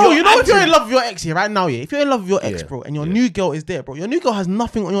 think- But Bro, you're you know if you're in acting- love with your ex here right now, yeah. If you're in love with your ex, Yeah. bro, and your Yeah. new girl is there, bro, your new girl has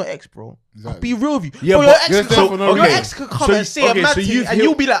nothing on your ex, bro. Exactly. I'll be real with you. Yeah, bro, but your ex, you're could there come, for no your reason. ex could come So- and say a okay, mad so thing, you've and healed-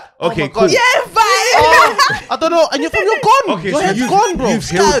 you'll be like, oh Okay, my cool. God. I don't know, and you're gone. Okay, your so head's you've gone, bro. You've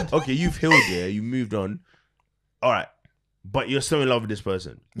Scared. healed. Okay, you've healed. Yeah, you moved on. All right, but you're still in love with this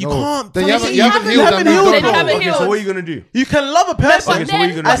person. You No. can't. Then tell you me haven't healed you and haven't moved healed, on. Then you bro. haven't Okay, healed. so what are you gonna do? You can love a person, Okay, so what are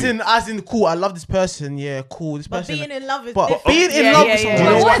you gonna as do? in, cool. I love this person. Yeah, cool. This But person. being in love is But different. being in Yeah, love yeah, with yeah, someone yeah.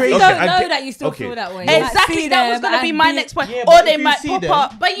 But is what if crazy. you Okay, don't I know get- that you still okay. feel that way? You might Exactly. see That was them gonna be and my next point. Yeah, Or but they if you might see pop them-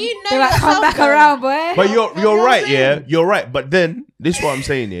 up. But you know They might come yourself, back though. around, boy. But you're You know what right. I'm Yeah, saying? you're right. But then this is what I'm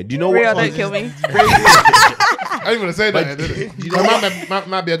saying here. Do you know Rio, what? don't kill me. I didn't want to say that. But- Did it? My man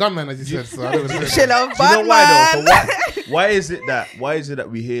might be a gunman, as you said. So I don't want to say Chill that. out, Do you know why though? So Batman. why is it that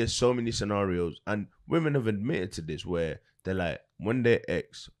we hear so many scenarios and women have admitted to this where they're like when their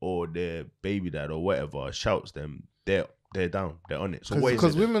ex or their baby dad or whatever shouts them, they're down, they're on it. So what is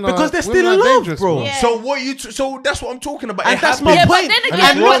Because it? women Because are they're still women in are love, dangerous, bro. Yeah. So what you? So that's what I'm talking about. And It that's happens. my Yeah, but point. then And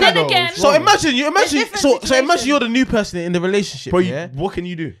again, it's wrong, then though. again. It's So wrong. imagine different so imagine situations. you're the new person in the relationship, Bro, yeah. what can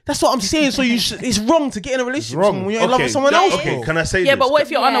you do? That's what I'm saying. So it's wrong to get in a relationship with wrong. someone when you're in love with someone that- else, Okay, bro. can I say Yeah, this? but what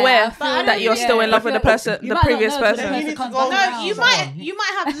if you're Yeah, unaware I feel that like- you're still in yeah, love with the I feel person, like you the might not previous know till the person? You need to person go comes No, No, around. you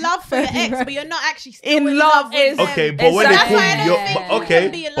might have love for your ex, but you're not actually still In in love love with is- them. Okay, but when they Exactly. call you, That's you're, why I but don't think you okay,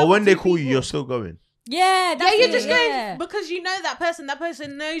 can be in but love when with they two call you, people. you're still going. Yeah, Yeah, you're just yeah. going because you know that person. That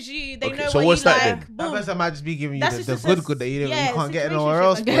person knows you. They Okay, know so what what's you that like. then? That Boom. person might just be giving you That's the just good that you yeah, can't get situationship. nowhere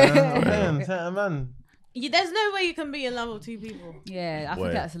else, bro. Yeah. Man. There's no way you can be in love with two people. Yeah, I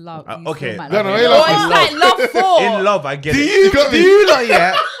Where? think that's love. You Okay. still might No, love no, it. he Or loves it's in like love for. In love, I get Do it. you got me. do you lot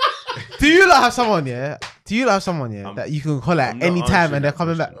yeah? Do you lot have someone that you can call at I'm not any time answering and they're that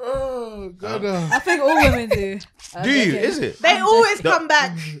coming back? Oh, God. I think all women do. Do you? Is it? They always No. come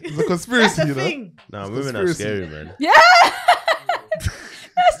back. It's a That's conspiracy, the you know. thing. Nah, It's women are conspiracy. scary, man. Yeah.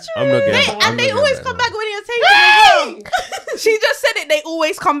 That's true. I'm not getting. And they always come back when you're taking it wrong. She just said it. They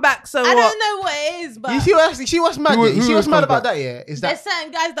always come back. So I what? don't know what it is, but You see what's mad? Who- yeah? You who see what's has mad come about back? that? Yeah, is there's that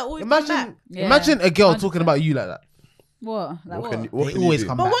certain guys that always come back. imagine Yeah. imagine a girl 100%. talking about you like that. What? Like What can you? what? They What can always you do?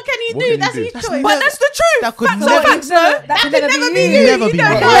 come But back. what can you What do? can you That's do? his That's choice. But that's the truth. That could Facts never- are facts, no? That could never be you. you. Never be You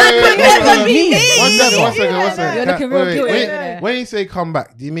don't me. know. Wait, That could never be me. One second. You're looking real Wait, guilty wait. over there. When you say come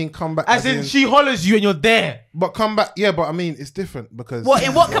back, do you mean come back As in she hollers you and you're there. But come back, yeah, but I mean it's different because What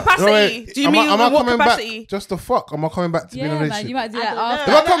in what capacity? Wait, Do you am mean I in what coming capacity? back just to fuck? Am I coming back to be in a Yeah, man. relationship? You might do I that don't know. If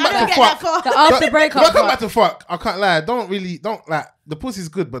after. I come I back don't to get fuck, that far. The after if breakup. I come part. back to fuck, I can't lie. I don't like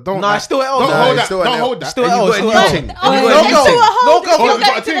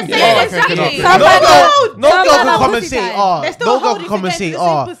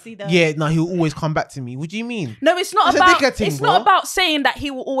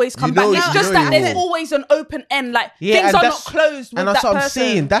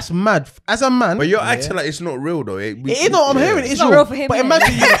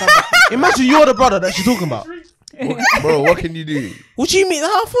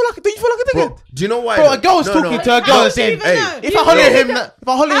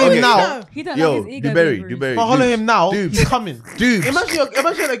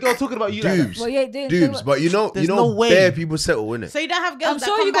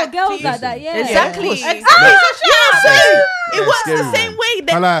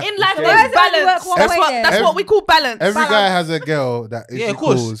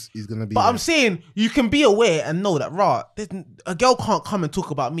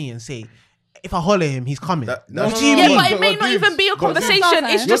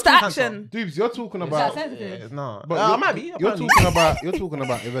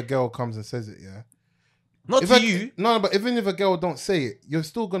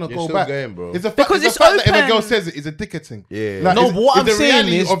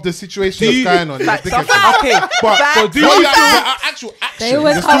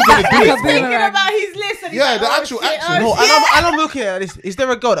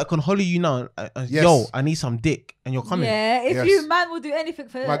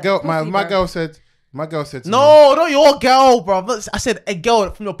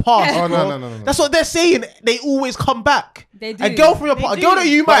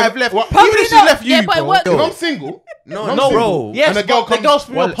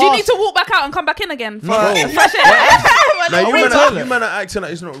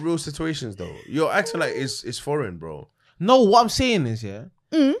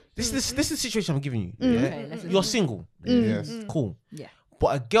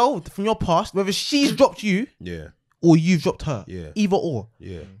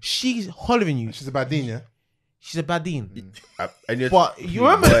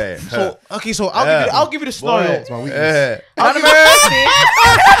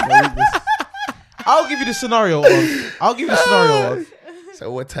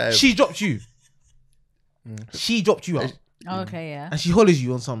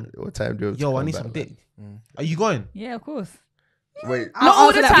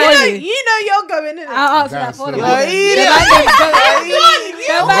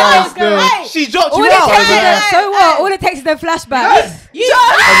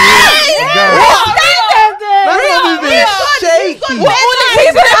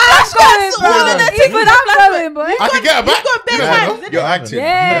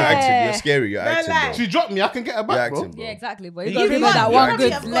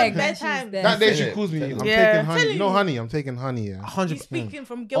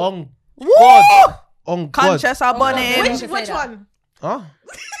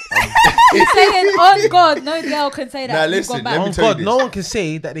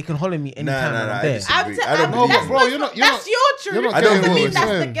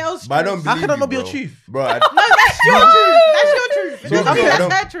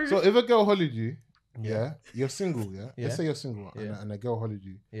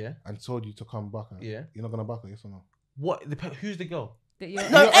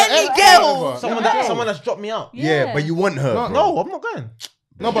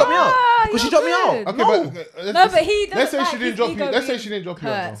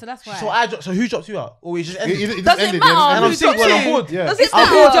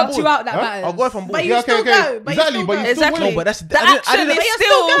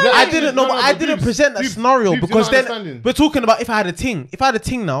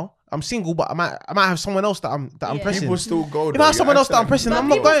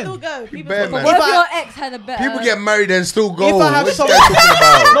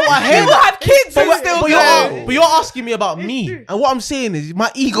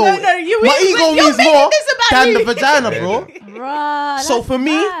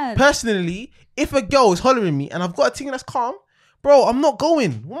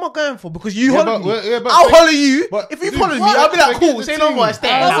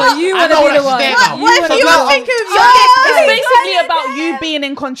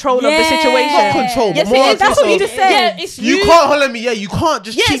That's what you just said. Yeah, it's You can't holler at me. Yeah, you can't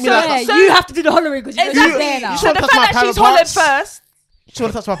just treat me so- like. Yeah, you have to do the hollering because you're Exactly. just there now. So the Touch my fact that she's private hollered parts. first. She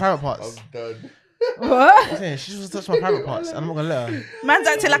want to touch my private parts. done. What? I'm saying she wants to touch my private parts. And I'm not gonna let her. Man's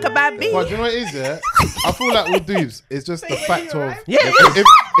acting like a bad bee. But do you know what it is? Yeah, I feel like with dudes, it's just the fact of Yeah.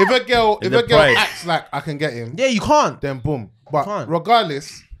 if a girl the if a girl pride. acts like I can get him, Yeah, you can't. then boom. But Can't.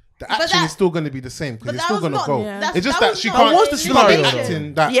 regardless, the But action that- is still going to be the same because but it's that still was going to not- go. yeah. It's just that that was she not- can't. what's the She can't be scenario, though?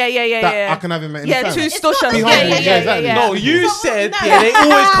 acting that. Yeah. That I can have him at any Yeah, time. two It's still not shows. the Be Yeah, humble, yeah, yeah, yeah, exactly. yeah. No, you So, said no. they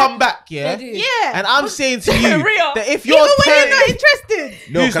always come back, yeah. They do. Yeah. And I'm saying to you Real. that if you're Even when you're not turning, interested.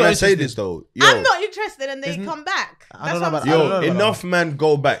 No, Who's can not I say interested? this though? I'm not interested and they Isn't- come back. I don't know That's about- what I I'm don't know Yo, about enough man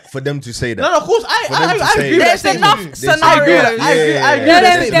go back for them to say that. no, of course, I For them to agree say with that There's statement. enough They say- scenarios. I agree Yeah. with that No,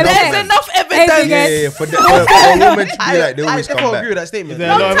 statement. There's enough Yeah, evidence. yeah, for the woman to be like, they always I come agree back. with that statement.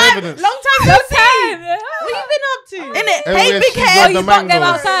 There's a lot of evidence. Long time no see. What you been up to? Innit? Oh, Hey, yeah, big she's head. got Oh, the you fucked them mango.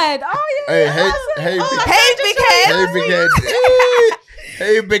 outside. Oh yeah. Hey, Hey, big head. Hey, big head.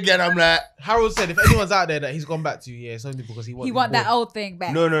 Hey, big head. I'm like, Harold said if anyone's out there that he's gone back to, yeah, it's only because he wants. He want that old thing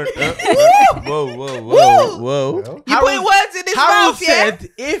back. no. Whoa. You putting words in his Harold mouth, yeah? said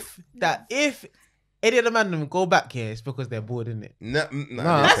if any of the man them go back here, it's because they're bored, isn't it? Nah,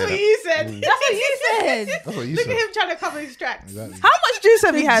 That's what you said. That's what you said. That's what you Look said. at him trying to cover his tracks. Exactly. How much juice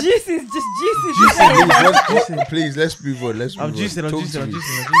have you had? Juice is just juicy. Please, let's move on. Let's move I'm on. juicing. Talk to me.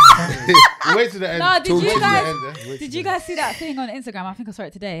 Wait to the end. No, did Talk you to the guys- end, yeah? Wait Did to you the guys see that thing on Instagram? I think I saw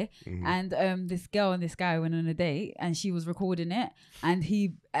it today. And this girl and this guy went on a date, and she was recording it, and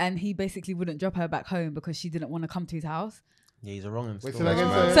he basically wouldn't drop her back home because she didn't want to come to his house. Yeah, he's a wrong Wait one. till I get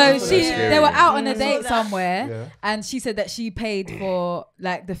to So it. they were out on a date that. somewhere, Yeah. and she said that she paid for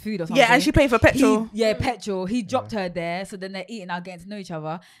like the food or something. Yeah, and she paid for petrol. Petrol. He dropped her there, so then they're eating out, getting to know each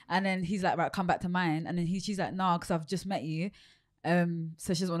other, and then he's like, right, come back to mine, and then she's like, nah, because I've just met you. So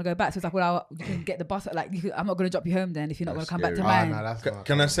she doesn't want to go back. So it's like, well, you can get the bus. Like, I'm not going to drop you home then if you're not going That's to come back to scary. Ah, mine. nah, that's not.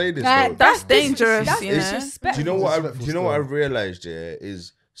 Can I say this Like, though? That's dangerous, That's you know? disrespectful. Do you know what? Disrespectful Do you know what still. I've realized? Yeah,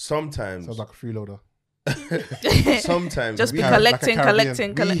 is sometimes Sounds like a freeloader. sometimes Just be we, Like a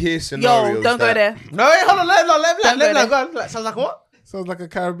collecting. we hear scenarios. Yo, don't go that- there. No, wait, hold on. Let Don't go him go. Like, sounds like what? Sounds like a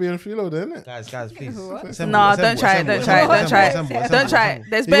Caribbean freeloader, isn't it? Guys, please. Nah, don't try it. Don't try it. Don't try it. Don't try it.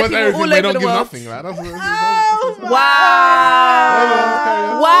 There's He bare wants people everything, all but he over don't the give world. nothing. Like, that's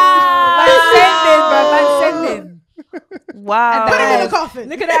Wow. Man sending. Wow. Put him in the coffin.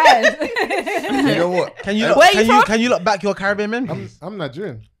 Look at that. You know what? Can you Where you from? can you look back your Caribbean men? please? I'm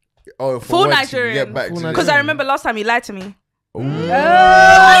Nigerian. Oh, for Full what, to Nigerian. Get back Full to Nigerian. Because I remember last time he lied to me. What was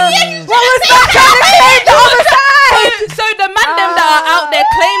that trying to say? The other side. So the man them that are out there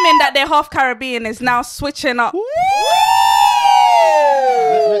claiming that they're half Caribbean is now switching up.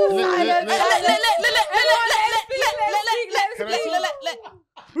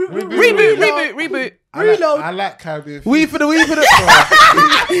 Reboot. I like Caribbean. We food. for the.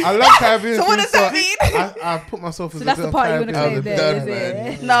 I love Caribbean. So what food, does that mean? I put myself as So a that's bit the of part you want to Caribbean. claim I'm there, done,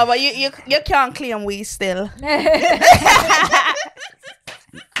 is it? No, but you can't clean we still.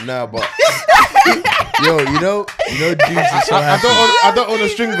 Nah, but yo, you know, Dukes is so happy. I don't own a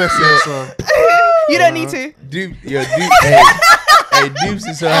string vest yet, so You don't need to. Duke, hey, Dukes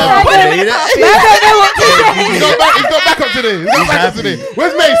is so happy. I You know? he's got backup today. He's got backup happy. today.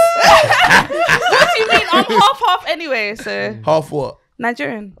 Where's Mace? What do you mean? I'm half anyway, so Half what?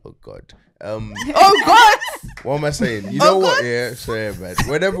 Nigerian. Oh God. Oh God. What am I saying? You know what? Yeah, so yeah, man.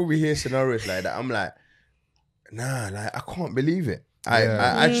 Whenever we hear scenarios like that, I'm like, nah, like I can't believe it. I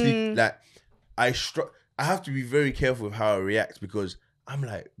actually like I have to be very careful with how I react because I'm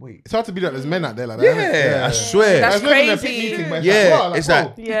like, wait. It's hard to be that there's men out there like that. Yeah, I swear. That's It's not even a crazy. pick meeting, but Yeah, it's it's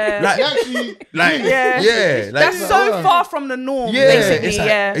like, like, Yeah. like, you actually, like, Yeah. yeah, like, That's so far from the norm, yeah, basically. it's like,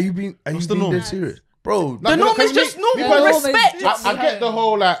 Yeah. Are you being the being norm? dead serious, bro? The norm is just normal respect. I get the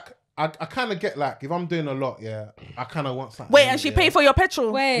whole like. I kind of get like if I'm doing a lot, yeah, I kind of want something. Wait, and she yeah. paid for your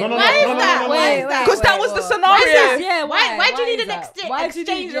petrol? Wait, No, no, Why is no, no, that? no, no, Why no. is that? Because that was the scenario. Yeah, Why do you need is an that? exchange Why do you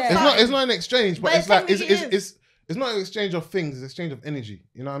exchange need- of yeah. It's not. It's not an exchange, but But it's like technically it's not an exchange of things. It's an exchange of energy.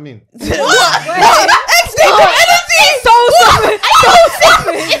 You know what I mean? What? Exchange of energy? So selfish. So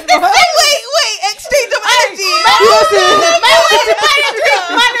selfish. Wait. Exchange of energy.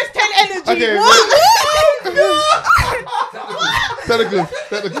 -10 energy. Okay. Technically. No,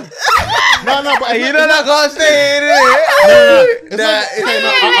 but You know that can't stay in it. it's not. Okay, no,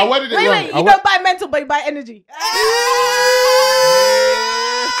 I worded it wrong. Wait, you don't buy mental, but you buy energy.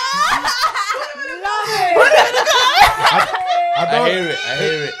 I hear it.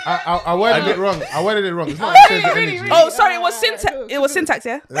 I worded it wrong. It's not an exchange of energy. Oh, sorry. It was syntax. It was syntax.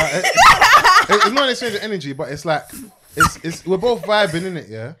 Yeah. It's not an exchange of energy, but it's like it's we're both vibing in it,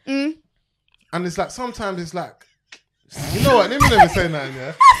 yeah. And it's like sometimes it's like, you know what? Let me never say nothing,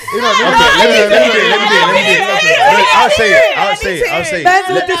 yeah. You know, I'll say it.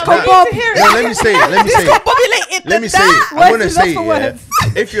 Let me say it. I'm gonna say it. Yeah.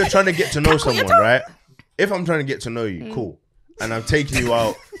 If you're trying to get to know someone, right? If I'm trying to get to know you, cool. And I'm taking you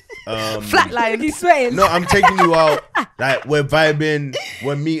out Flatline. He's sweating. No, I'm taking you out. Like we're vibing,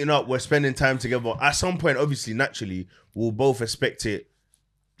 we're meeting up, we're spending time together. At some point, obviously, naturally, we'll both expect it.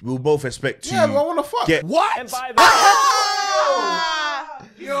 We'll both expect to. Yeah, but I want to fuck. Get what?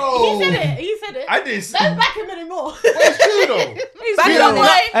 Yo, He said it. I didn't. Don't back him anymore. It's true though. He's Back being on honest.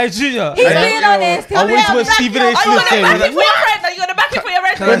 way. Hey, Junior. He's I- being honest. I went to what Stephen A. Are you Smith gonna said. back it for your friend? Are you gonna back it for your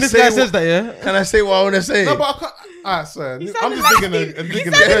friend? Can When I this say guy what- says that, yeah. Can I say what I want to say? No, but I can't. Sir. I'm sounded just like digging a Steve-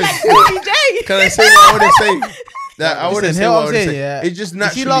 digging he sounded a like grave. DJ. Can I say what I want to say? That I want to Listen, say hear what I what I'm want to saying, say. yeah. It's just You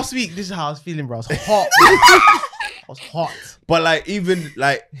naturally. see, last week, this is how I was feeling, bro. I was hot. I was hot. But like even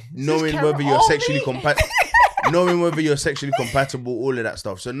like knowing whether you're sexually compatible, knowing whether you're sexually compatible, all of that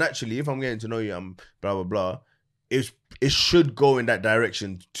stuff. So naturally, if I'm getting to know you, I'm blah blah blah. It should go in that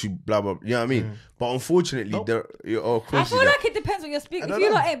direction to blah blah. You know what I mean? But unfortunately, I feel like it depends when you're speaking. If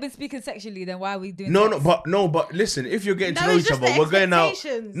you lot ain't been speaking sexually, then why are we doing sex? But listen, if you're getting to No, know it's each just other, the we're going out.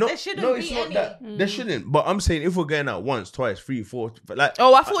 expectations. No, There shouldn't no, be it's not any. that. There shouldn't. But I'm saying if we're going out once, twice, 3, 4, like.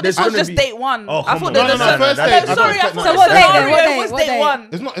 Oh, I thought this there's was gonna just be- date one. Oh, I come thought on. there No, was no, a- first No, date, I don't sorry, I expect thought no. the So what date then? scenario What date? was What date date? one.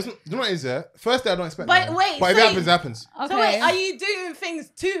 It's not. You know what it is there? First day I don't expect. But nothing. wait, But if so it happens. Okay. So wait, are you doing things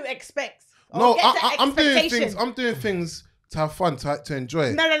to expect? Or No, get to I'm doing expectation? things. I'm doing things to have fun, to enjoy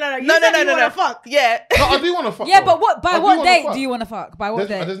it. No. You No, said no, you no. wanna fuck. Yeah. No, I do want to fuck. Yeah, though. but what? By I do what wanna date fuck. do you want to fuck? By what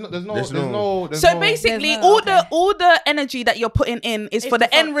There's date? no. So basically, There's no- okay. all the energy that you're putting in is for to the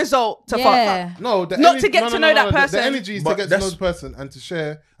fuck. end result to Yeah. fuck. No, Not to get to know that person. The energy is to But get to know that's- the person and to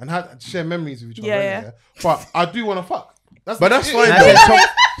share and have to share memories with each other. Yeah. Yeah. But I do want to fuck. But that's it. fine. He's though. being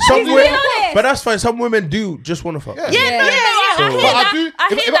Some He's women, being honest. but that's fine. Some women do just want to fuck. Yeah. Yeah, no, I So- hear But that. I do. I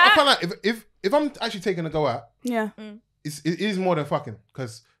If hear I that. find out if I'm actually taking a go out, Yeah. it is more than fucking.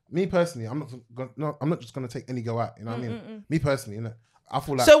 Because me personally, I'm not just gonna take any go out. You know what I mean? Me personally, innit? I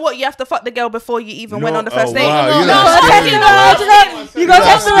feel like. So what? You have to fuck the girl before you even went No, on the first oh, date? wow, No, you're no, like no, scary, You boy. gotta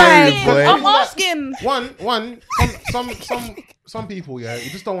That's take the scary, right. boy. I'm asking. Some people, yeah, you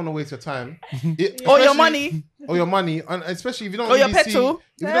just don't want to waste your time. Or your Especially- money. Or your money, and especially if you don't Or your really petrol.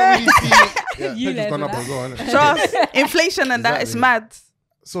 see. If you don't really see. Yeah, You petrol's gone learned up that. as well, innit? Trust. Inflation and that, it's Exactly. mad.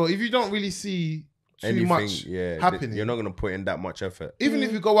 So if you don't really see too Anything, much yeah, happening, you're not gonna put in that much effort. even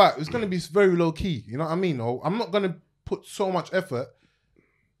if you go out, it's going to be very low key. You know what I mean? Or I'm not going to put so much effort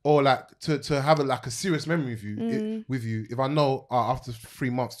or like to have a serious memory with you if I know after 3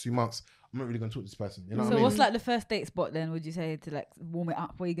 months, 2 months, I'm not really going to talk to this person. You know what I So mean? what's like the first date spot then? Would you say to like warm it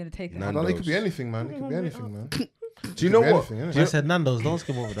up? Where you gonna take it? Nah. I don't know, it could be Nando's. anything, man. It could be anything, man. Do you know what, I said Nando's. Don't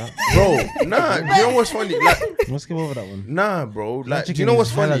skip over that. bro? Nah, do you know what's funny? Like, Don't skip over that one. nah, bro. Like, do you chicken know is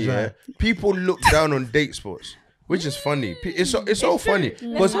what's funny? hella Yeah, dry. people look down on date spots, which is funny. It's so funny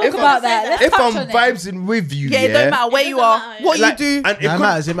because Talk if about that. Let's if touch I'm on it. vibing with you, Yeah, it don't matter where It you doesn't are. matter, What yeah. you do. And Nah, it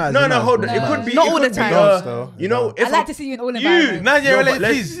matters, it matters, No, it no, matters, hold on. bro. It could be Not it all could the be, time. Though. you know, if I'd like I'm- to see you in all You, environments. now you're No, but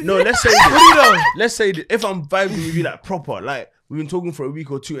please. let's say this. Let's say that if I'm vibing with you like proper, like we've been talking for a week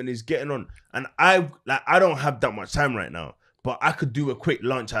or two and it's getting on, and I don't have that much time right now, but I could do a quick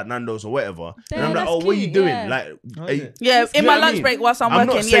lunch at Nando's or whatever, Yeah, and I'm like, that's oh, what are you cute, doing? yeah. Like, are you- Yeah, You in know my what I lunch mean? break whilst I'm I'm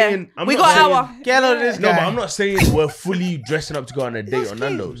not working, saying- yeah. I'm We not got an saying- hour. Get on this no, guy. but I'm not saying we're fully dressing up to go on a date on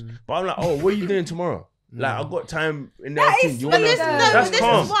Nando's, but I'm like, oh, what are you doing tomorrow? Like, I've got time in the afternoon. You but wanna? this- no, That's this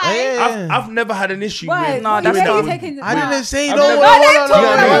calm. is why. I've never had an issue Why? with No, doing that's that not- with- I didn't say I've no. never- no, Yeah, no,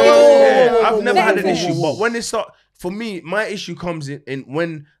 no, yeah, no. I've never Let had him an talk. issue, but when it start for me, my issue comes in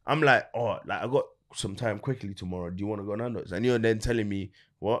when I'm like, oh, like I got some time quickly tomorrow. Do you want to go Nando's? And you're then telling me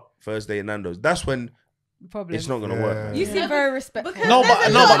what first day Nando's. That's when Problem. it's not gonna work. Man. You seem very respectful. Because No, there's but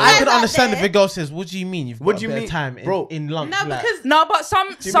a no, lot but of I guys could out understand if there- a girl says, "What do you mean? You've What got do a you bit mean? of time Bro. in lunch?" No, like- because No, but some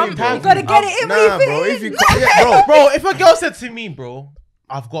You bro? gotta get it in where Nah, you fit bro. in. If you, yeah, bro, bro, if a girl said to me, bro,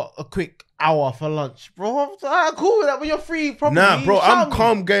 I've got a quick hour for lunch, bro, I'm cool with that. When you're free, probably. nah, bro, shout I'm me.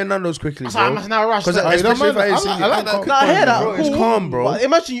 calm getting Nando's quickly, So I bro. must now rush. Because to- Hey, don't especially if mind I ain't that. seen I you, like I'm that. calm. No, I hear that. Bro, it's cool. calm, bro. But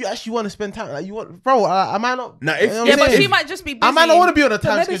imagine you actually want to spend time. Like you want, bro. I might not. Nah, if- you know what Yeah, I'm but saying? she might just be busy. I might not want to be on a So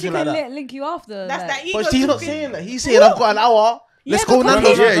time maybe she schedule like can that. link you after. that's like. that ego. But he's not tripping. saying that. He's saying I've got an hour. Let's go because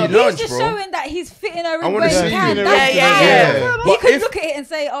Nando's. Yeah, you he's lunch, just bro. showing that he's fitting her I in wanna where see he you can. in That's Yeah, fine. yeah. He But could if- look at it and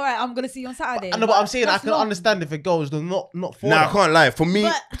say, "All right, I'm gonna see you on Saturday." No, but I'm saying I That's can long. understand if a girl is not for Nah, I that. can't lie. For me, But-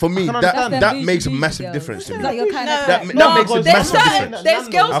 I can that understand. that makes a Bougie massive girls. difference to It's me. like your kind No. of That type. that makes a because There's massive certain- difference. there's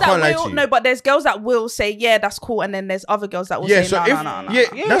girls I that can't lie will to you. no, but there's girls that will say yeah, that's cool, and then there's other girls that will Yeah, say so no, if no, no, no. yeah,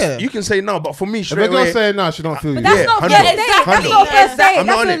 Yeah. that's you can say no, but for me If a straight girl away, saying no, she don't feel you. But that's Yeah, not 100. first date. That's not Exactly. first date. I'm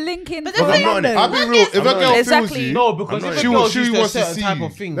not That's on a it. linking. But I'm not on it. I'll be real. If a girl feels Exactly. you, No, because I'm if not a in girl it. sees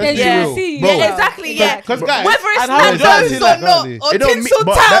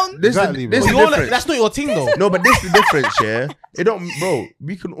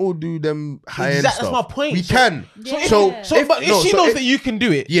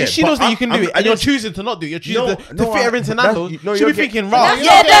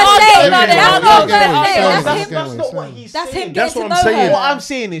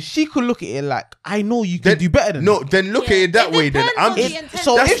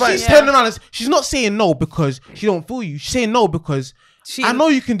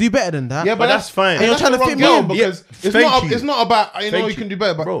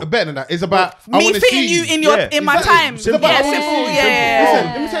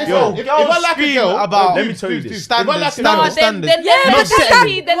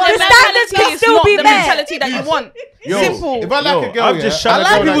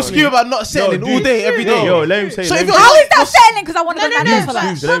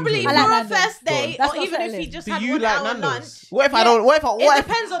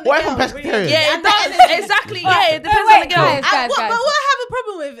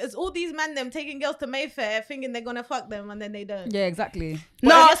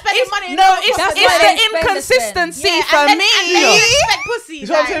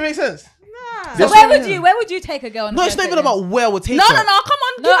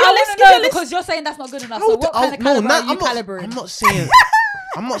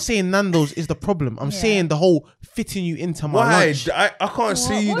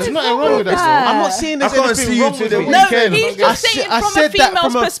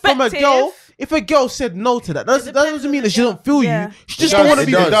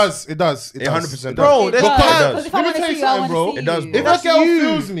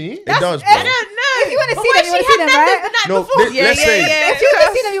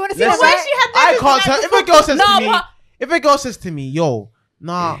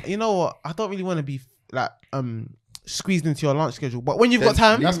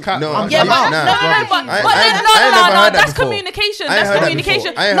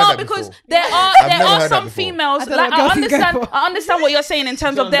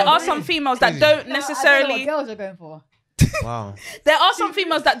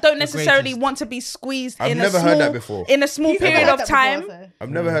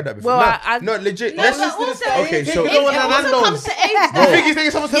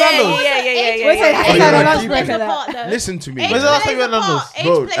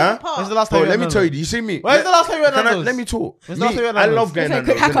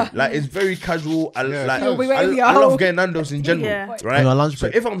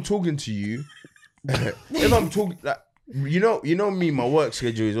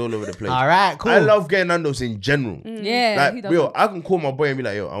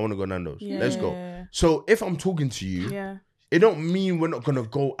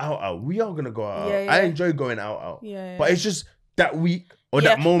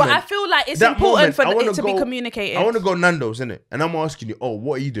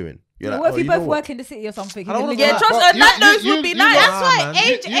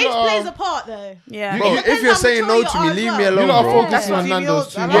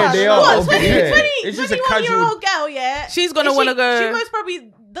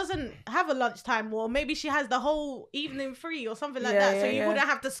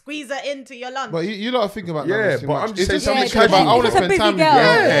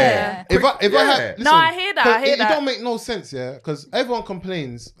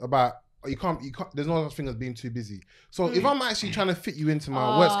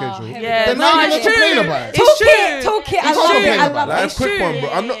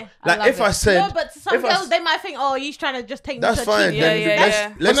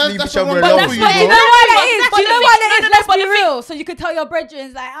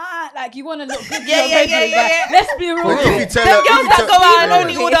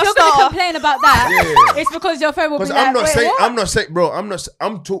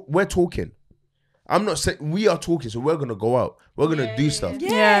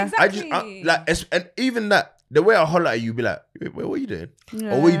even that, the way I holler at you, be like, wait, what are you doing?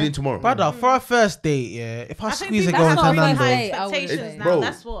 Or what are you doing tomorrow? Brother, for a first date, yeah, if I I think squeeze a people girl that's into not Nando's, really high. I would expectations say. now. Bro,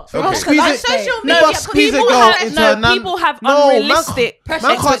 That's what. if I Okay. squeeze Like it, social if media, I squeeze a people girl have, into a Nando's, people have no, unrealistic man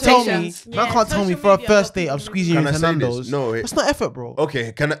can't tell me, expectations. man can't tell me social for a media, first but date I'm people squeezing you Can I into say this? Nando's. No, That's not effort, bro.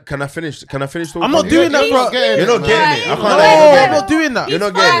 Okay, can I finish? Can I finish? I'm not doing that, You're bro. not getting You're it, not man. getting it. I No, can't let you I'm get not it. doing that. You're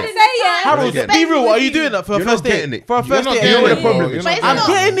not Trying getting to it.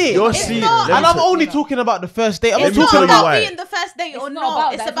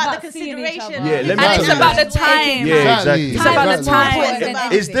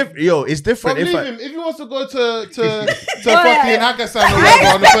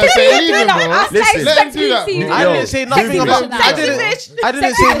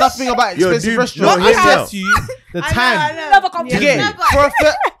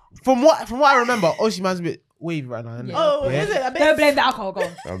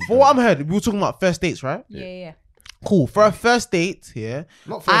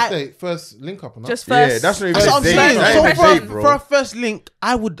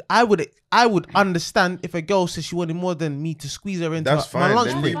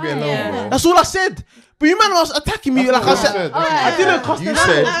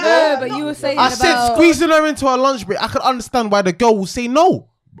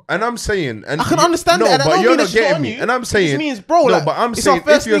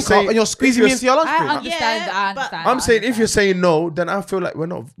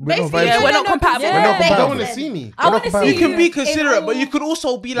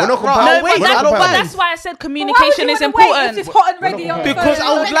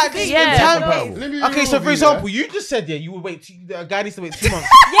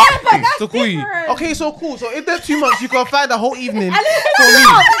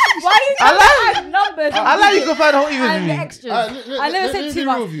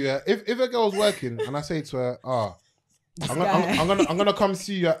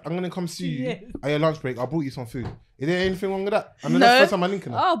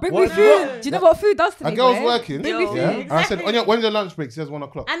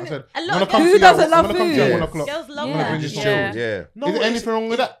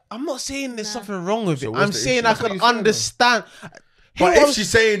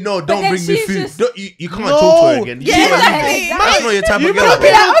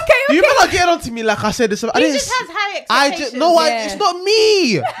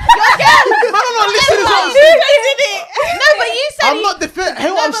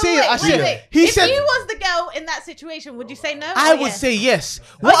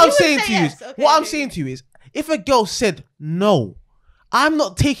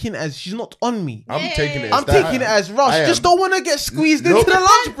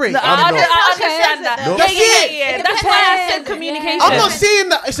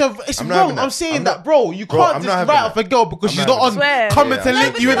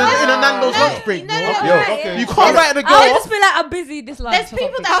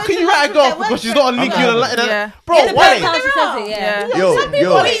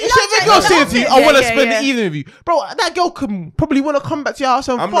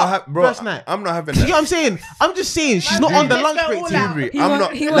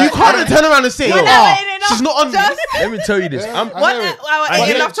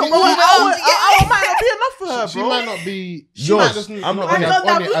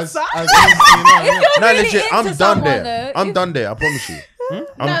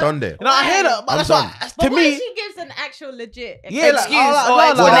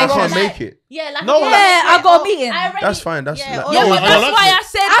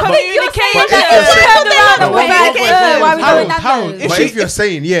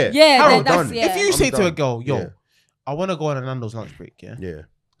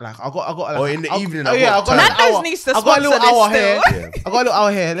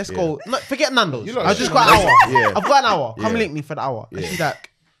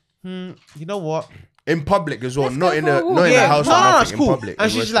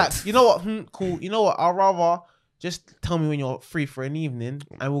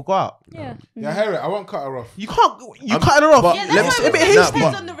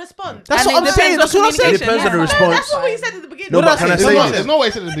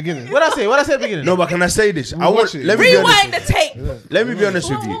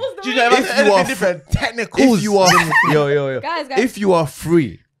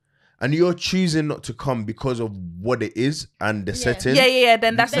 and you're choosing not to come because of what it is and the setting. Yeah.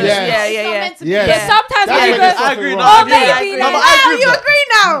 Then that's Yeah. yeah. But sometimes That's maybe, when it's I agree. something No, wrong. I or agree. maybe No, like, but I agree with you that. agree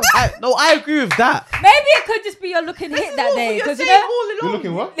now? I agree with that. maybe it could just be you're looking hit that day You're because you saying know. all You along.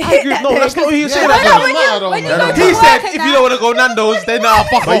 looking what? I agree. No, that's not what he said. that doesn't matter, when you though, go man. to He work said, and if that- you don't want to go Nando's, then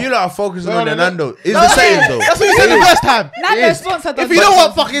fuck But off. you lot are focusing on the no. Nando's. It's the same though. That's what he said the first time. Nando's sponsored us. If you don't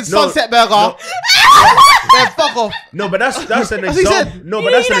want fucking Sunset Burger, then fuck off. No, but that's an what he example. said. No,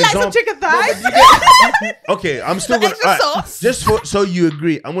 but that's an like some example. chicken thighs. Okay, I'm still gonna extra sauce. just for so you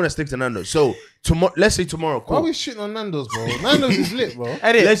agree. I'm gonna stick to Nando's. So tomorrow, let's say tomorrow. Why Cool. are we shitting on Nando's, bro? Nando's is lit, bro.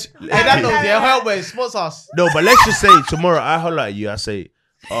 Hey, Let's Nando's, yeah, Hoilboys, sponsor us. no, but let's just say tomorrow I holler at you. I say,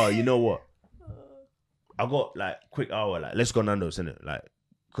 oh, you know what? I got like quick hour, like let's go Nando's, innit? Like,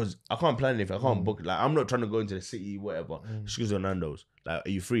 cause I can't plan it if I can't book. Like, I'm not trying to go into the city, whatever. Just go Nando's. Like, are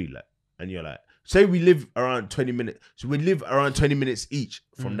you free? Like, and you're like, say we live around 20 minutes. So we live around 20 minutes each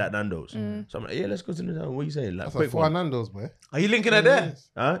from that Nando's. So I'm like, yeah, let's go to Nando's. What are you saying? Like, That's quick a 4 one. Nando's, boy. Are you linking her there?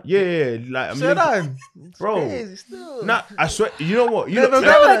 Huh? Yeah. Like, I'm Sit down. bro. Nah, I swear. You know what? You No, know,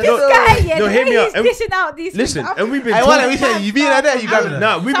 no, This guy, yeah, no, the hear way me out. he's dishing out these Listen, things. and we've been Hey, talking. we said you being her there, you grabbing her.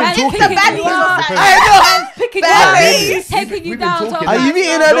 Nah, we've been Man's talking. picking you up. Man's picking you up. He's taking you We've been down. talking. Are you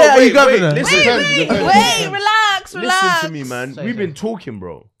meeting her No, there? Are you wait, grabbing her? listen. Wait, relax. Listen to me, man. Sorry, We've sorry. been talking,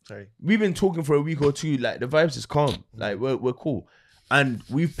 bro. Sorry. We've been talking for a week or two. Like, the vibes is calm. Like, we're cool, and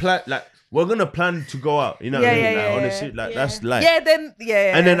we've planned. Like, we're gonna plan to go out. You know what I mean? Like, honestly, like that's like. Yeah, then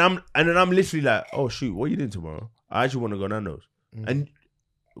yeah. And then I'm literally like, oh shoot, what are you doing tomorrow? I actually want to go Nando's. And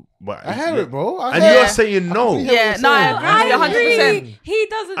but I hear it, bro. And you're saying no. Yeah, no, I agree. 100%. He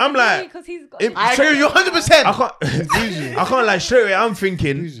doesn't. I'm like, because he's got. I agree with you 100%. I can't like straight away. I'm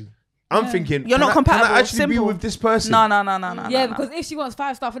thinking. You're not compatible. Can I actually be Simple. with this person? No. Yeah, because if she wants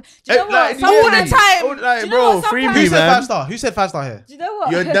 5-star, do you know Like, what? all the Sometimes- time. Oh, like, Do you know bro, what? freebie, Who Sometimes- said man. 5 star? Who said 5 star here? Do you know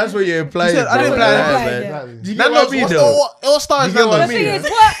what? That's what you're implying. I didn't bro. imply Like, that. man. Do you get what I Nando's, mean, what's though? what star is You get what I The Nando's? mean? thing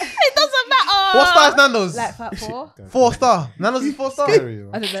is, what? It doesn't matter. What star is Nando's? Like fat 4? 4 star. Nando's is 4 star. Scary, I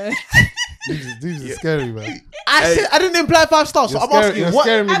man. don't know. These are scary, man. I said I didn't imply 5 stars, so You're I'm scary- asking you're what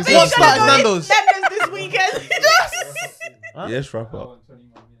scaring me to say what this, star is man. Nando's? Nando's this weekend. Let's wrap up.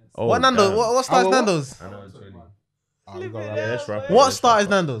 Oh, What Nando's? damn. What star is Nando's? I know it's 20. Let's wrap up. What star is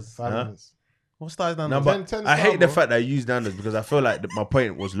Nando's? 5 Huh? minutes. What star is No, Nando's? but 10 I star, hate the bro. fact that I used Nando's because I feel like my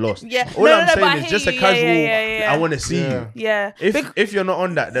point was lost. Yeah. All No, I'm but I saying is hear just a you. casual. Yeah. I want to see Yeah. you. Yeah. If you're not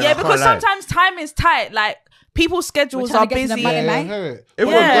on that, then Yeah, I can't because lie. sometimes time is tight. Like people's schedules We're are trying to get to the busy. money, Yeah, man. I hear it. If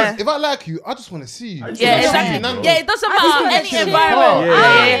Yeah. If I like you, I just want to see you. Yeah, exactly. Nando's. Yeah, it doesn't I just matter wanna any chill. environment.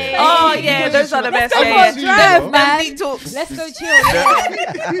 Yeah. Yeah. Oh yeah, those are the best. Let's go Yeah, for a yeah. drive, Them man. deep talks. Let's go chill. Yeah. What,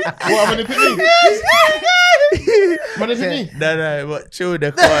 I'm gonna pick me? I'm gonna pick me? No, but chill in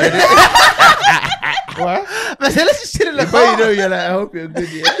the car. innit? What? Man, say, let's just chill in the But you car. know, you're like, I hope you're good.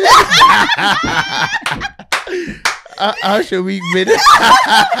 Yeah. How's your week been? Them This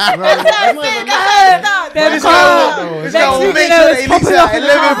car. guy will Next make week, sure that it's he leaves popping at off in the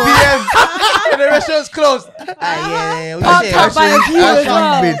 11 harbour. p.m. and the restaurant's closed. Yeah. Parked out by a How's view your as week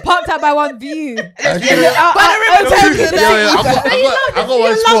well. been? Parked out by one view. I got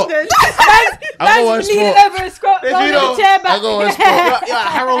one spot. I got one Man's leaning spot. over a squat, If throwing you the don't- chair back. I got one spot. You're at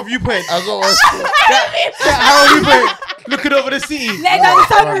Harrow Viewpoint. I got one spot. That Harrow Viewpoint. Looking over the city. Letting down the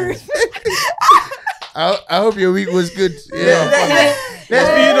sunroof. I hope your week was good. Yeah. Let's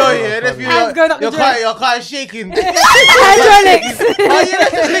be you know, yeah. Let's be you Hands know. going up the Your car is shaking. Oh Hydraulics. yeah,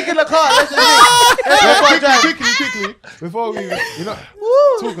 let's just link in the car. Let's just link. Let's go for a drive. Quickly, before we, you're not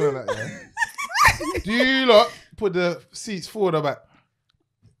talking on that, yeah? Do you lot put the seats forward or back?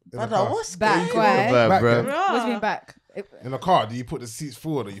 In the car? What's Back, right? Bad, Back, bro. yeah? What do you mean back? In the car, do you put the seats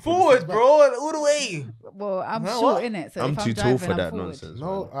forward or you put forward, the seats back? bro? All the way. Well, I'm No, short what? in it, so I'm if too I'm tall driving, for I'm that forward. nonsense.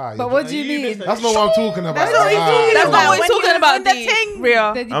 No, But what do you mean? That's not what I'm talking about. That's not what he's talking That's about. not what When we're talking you- about. when the D. ting-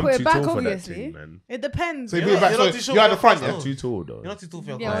 Ria. Then you I'm put too it back, tall for that obviously. thing, man. It depends. So you You're put it back. not So too short you're at for the front, your yeah? car. Too tall though. You're not too tall for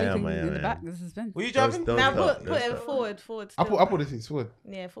your Yeah, car. well, you am, can I in the am. back. This is been. Were you Don't- driving? don't Now stop, put don't it stop. forward I still. put the seats forward.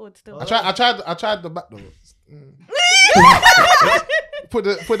 Yeah, forward still. I tried the back though.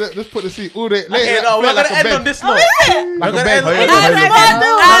 Let's put the seat all the Okay, no, we're like gonna a end bed. on this note. Like a bed. Oh, yeah. As we're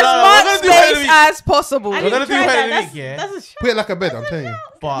much gonna do it every space week. as possible. We're gonna do it every week, yeah. That's a Put it like a bed, I'm telling you.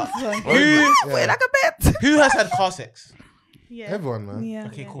 But Yeah. Like a bet. who has had car sex? yeah. Everyone, man. Yeah.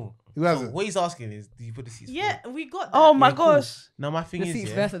 Okay, cool. Who has So it? what he's asking is, do you put the seats? Yeah, forward? we got that. Oh my Yeah, cool. gosh. Now my thing The is, seat's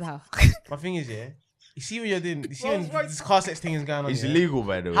yeah. versatile. My thing is, yeah. You see what you're doing. You see when this car sex thing is going on. It's yeah? illegal,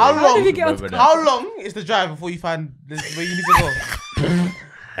 by the way. How long? did we get onto Remember How long is the drive before you find where you need to go?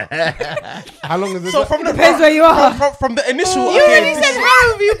 How long is it? So from the Depends where you are. from the initial. You okay, already this said is-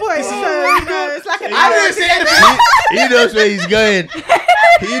 Harrow Viewpoint, so you know it's like an I didn't say anything. He knows where he's going.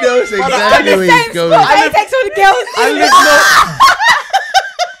 He knows On exactly the where same he's going. spot. I takes all the girls. I live no.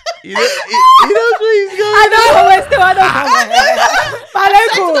 He knows where he's going. I know somewhere still. I know somewhere. My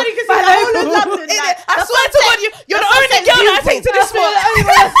local. You can see the whole of London. Like, I swear to God, you're the only girl that I take to this That's the spot. only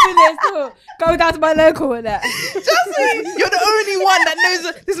one that's been there still. Go down to my local with that. You're the only one that knows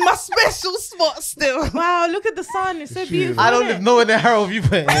this is my special spot still. wow, look at the sun. It's so beautiful. I don't isn't live it? nowhere near Harrow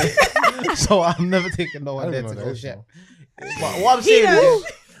Viewpoint, so I'm never taking no I one don't there know to that go is, shit. though. But what I'm saying is,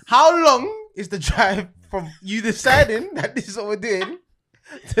 how long is the drive from you deciding that this is what we're doing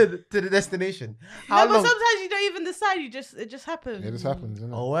to the destination. No, How but long? sometimes you don't even decide. It just happens. It just happens,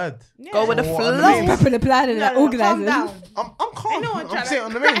 isn't it? Oh, word. Yeah. Go with the Oh, flow. amazing. Prepping the plan and No, organizing. calm down. I'm calm. Ain't no one I'm trying saying to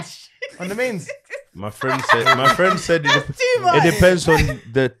on the mains. crash. On the mains. My friend said That's too much. it depends on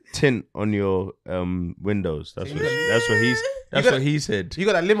the tint on your windows. That's what he said. You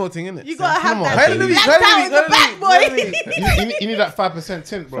got that limo thing, innit? You gotta have Come on. that. Hallelujah, Blacked out in the hallelujah, back, boy. hallelujah. You need that 5%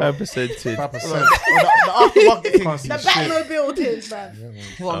 tint, bro. 5% tint. 5%. The aftermarket thing. Can't see The shit. Batmobile tins, man. You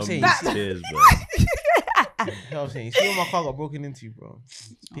know what I'm saying? Cheers, bro. You know what I'm saying? You see what my car got broken into, bro.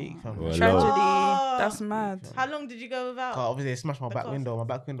 It's peak, fam. Well, Tragedy. Oh. That's mad. How long did you go without? Car, obviously, they smashed my The back cost. window. My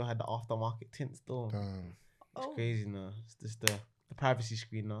back window had the aftermarket tint still. Damn. It's Oh. crazy now. It's just the privacy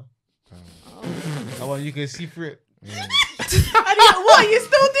screen now. Oh. That one you can see through it. What? You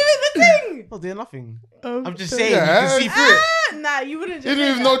still doing the thing? I'm not doing nothing. Oh, I'm just saying Yeah. you can see through it. Nah, you wouldn't. You Just didn't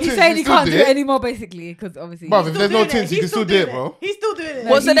say even know that. He's tints. saying You he still can't do do it it. anymore, basically, because obviously. Bruv, if Still there's no doing it. tints, you He's can still do doing it, bro. He's still doing it.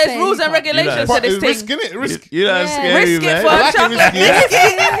 Well, Well, so he's there's saying rules he and can't. regulations to But this it's thing. risking it. Risk. You know, Yeah. scary, Risk it man. for I a like it chocolate.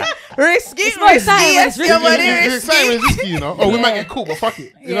 risky. Risky. It's more exciting when it's Risky. risky. It's exciting when it's risky, you know. Oh, we Yeah. might get caught, but fuck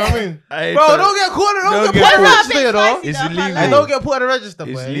it. You know what I mean? Bro, don't get caught. Don't Don't get get put on the caught. register, you know. It's I can't illegal. lie. I don't get put on the register,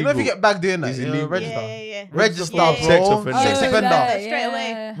 It's boy. You know if you legal. get back doing that, It's you know, illegal. register. Yeah. Register, Yeah. bro. Sex offender. Sex Straight offender. that, Straight away.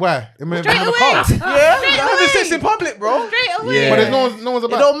 yeah. Where? In the Straight car. away. Yeah, Straight you're having away. sex in public, bro. Straight away. Yeah. But there's no one's It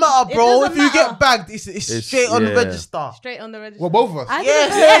about. don't matter, It bro. doesn't If you matter. get bagged, it's straight on the yeah. register. Straight on the register. Well, both of us. I Yeah.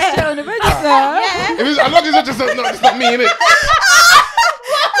 didn't yeah. Straight on the register. Yeah. If it's, as long as it's just it's not me, innit?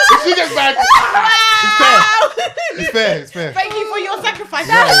 If she gets back, it's fair. It's fair. Thank you for your sacrifice.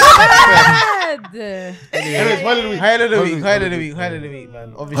 Bad. Anyways, highlight of the week. Highlight of the week, Highlight highlight of of the the week, highlight of the week,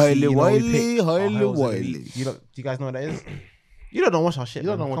 man. Obviously, Highly you know, we Wiley, pick our highly highlights of the Wiley. week. You guys know what that is? You don't watch our shit. You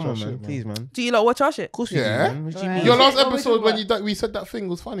don't man. watch Come our on, shit, man. man. Please, man. Do you lot watch our shit? Of course you Yeah. do, man. What do you Alright. mean? Your last What we episode talking when we said that thing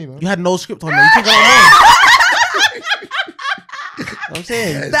was funny, man. You had no script on there. You think I don't know? I'm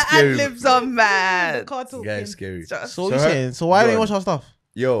saying. The scary. ad-libs are mad. Car talking. Yeah, it's scary. Just- So what you saying? So why don't you watch our stuff?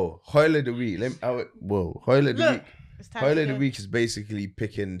 Yo, highlight of the week. Highlight of the Look, week. it's time to Highlight of the go. week is basically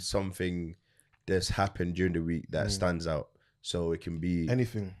picking something that's happened during the week that stands out. So it can be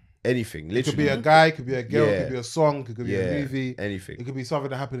Anything. anything. It Literally. could be a guy, it could be a girl, it Yeah. could be a song, it could be a movie. Anything. It could be something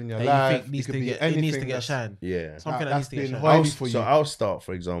that happened in your That life. you think needs it could to be get, anything. it needs to get that's- shine. Yeah. Something that that's needs to get been shine. holy for you. So I'll start,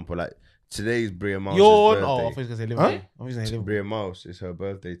 for example, like today's Bria Miles' You're birthday. oh, I thought you was gonna say Huh? Liverpool. I was gonna say Liverpool. Bria Miles is her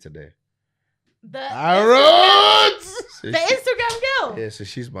birthday today. The Aaron! So the she- Instagram girl. yeah, so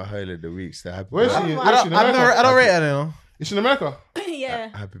she's my highlight of the week. So happy Where is birthday. she? Oh Where my- is she in I America? don't rate her, you know. Is she in America? Yeah.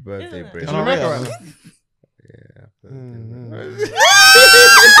 Happy birthday, Isn't it? Bria. Is she in America right now?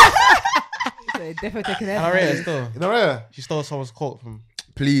 So definitely taking I don't rate her that. still. In America? She stole someone's quote from.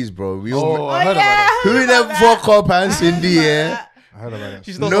 Please, bro. We all. Oh, I heard about that. Who them fuck up hands in the air? I heard about that.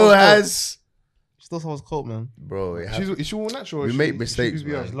 She stole No someone's quote. hands. She stole someone's quote, man. Bro, it Is she all natural? or We is make she- mistakes, is she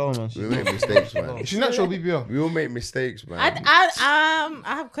BBL? She's low, man. We make mistakes, man. Is she natural BBL? We all make mistakes, man. I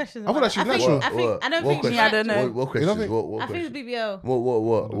have questions. I thought about that she it. was I think, natural. I don't What think she's questions? I don't know. What You questions? don't think- What I think questions? it's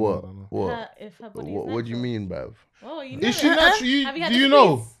BBL. What? If her body What do you natural. mean, bruv? Oh, you know Is she it. natural? Have you had Do the you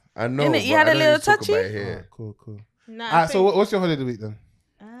know? squeeze? I know. Innit, you but had I a don't little need to talk touchy? about it here. Cool. Nah. I Alright, so think- what's your holiday week then?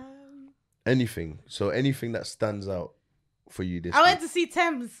 Anything. So anything that stands out for you this I went week. to see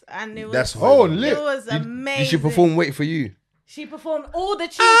Thames and it was That's Oh, fine. lit. it was amazing. Did she perform Wait For You? She performed all the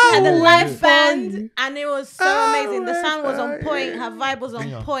tunes. She had a live lit. band, and it was so amazing. The sound was on point. Her vibe was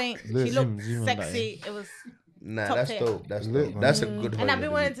on point. Lit. She looked Zoom on that, sexy. It was, Nah, Top that's tier. dope. That's Lit, dope. man. That's a good holiday. and I've been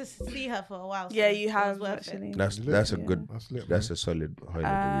week. wanting to see her for a while. so Yeah, you it was have worth it. actually. That's a good. That's lit. That's a solid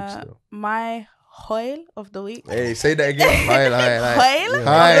holiday week still. My hoil of the week. Hey, say that again. Hi. Hoil of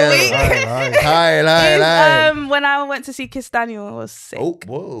Hi, the week. Hi. Is, when I went to see Kiss Daniel, it was sick. Oh,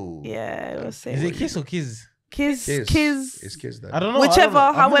 whoa. Yeah, it was sick. Is it Kiss or Kiz? Kiss. It's Kiss. I don't know. Whichever,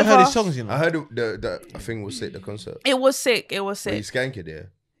 I've never heard however. his songs, you know. I heard the thing was sick. The concert. It was sick. It was Were you sick. skanking there?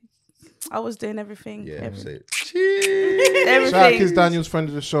 I was doing everything. Yeah, everything. sick. everything. Shout out Kiss Daniels, friend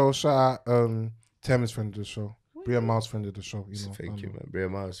of the show. Shout out Thames, friend of the show. Bria Miles, friend of the show. You know, Thank you, man. Bria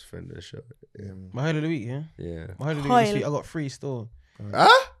Miles, friend of the show. Yeah. My highlight of the week, yeah. Yeah. My highlight of the week this Hoil. week, I got 3 still.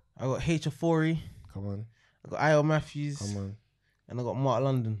 Huh? I got H. Afori, Come on, I got I.O. Matthews, come on, and I got Mark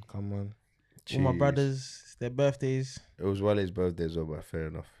London. come on. All my Jeez. brothers, it's their birthdays. It was Wale's birthday as well, but fair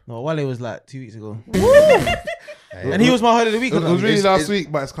enough. No, Wale was like 2 weeks ago. Hey, And he was my highlight of the week. It was really It's- last it's-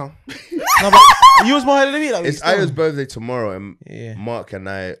 week, but it's come. No, but he was my highlight of the week. That week It's still. Aya's birthday tomorrow, and Yeah. Mark and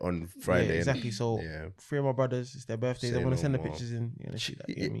I on Friday. Yeah, exactly. So Yeah. 3 of my brothers, it's their birthdays. Say I want to no send the more. pictures in. Yeah, let's see that.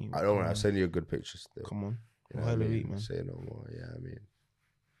 You know what I mean? I don't want to send you a good picture still. Come on. You know My what I highlight of the mean? week, man. Say no more. Yeah, I mean.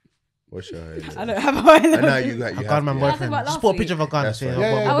 What's your highlight? I don't have a highlight. I know you got A you. gun, have my to, That's boyfriend. about Just last put a week. picture of a gun. That's Say, fine. I've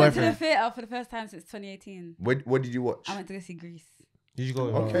Yeah, got yeah, my I went to the boyfriend. theatre for the first time since 2018. What did you watch? I went to go see Grease. Did you go?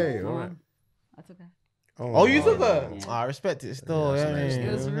 Okay, all right. I took her. Oh, you took her? Yeah. I respect it still. Yeah, Yeah, that's nice.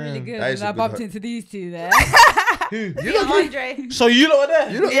 It was really good. That is And a I good bumped hu- into these two there. Who? Andre. So you lot were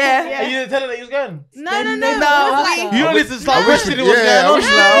there? Yeah. And you didn't tell her that he was going? No. No, You don't need to start questioning what's Yeah, I going wish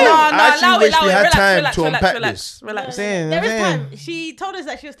on we- now. No, I actually allow wish it, we allow it. had time Relax, to relax, unpack relax, this. relax. There is time. She told us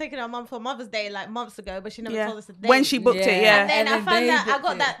that she was taking her mum for Mother's Day like months ago, but she never Yeah. told us the day. When she booked it, Yeah. And yeah. then I And found then out they I got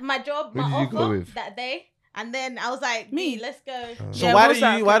booked that my job, Who my did you go offer with? that day. And then I was like, Me. let's go. So Yeah, why what's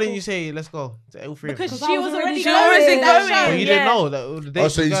didn't that? you? Why Okay, didn't you say let's go to all three of Because them? she was already She going. was already to that going. show. Oh, you Yeah. didn't know that the date Oh,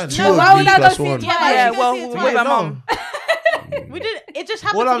 so was it's going. two why of would you I go plus see one. it? Yeah, she well, goes to it with twice. her mum. We did. It just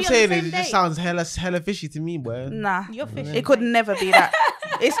happened All to I'm be saying on the is same it day. just sounds hella fishy to me, boy. Nah, You're fishing. it could never be that.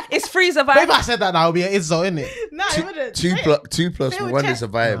 It's freezer Maybe vibe. I said that now, it'll be an Izzo, innit? No, it wouldn't. Two plus They would one check. is a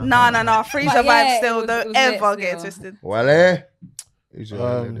vibe. No. Freezer But yeah, vibe still. it was Don't lit ever get it still. twisted. Wale. Who's your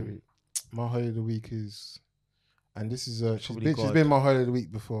highlight of the week? My highlight of the week is, and this is she's Probably she's God. been my highlight of the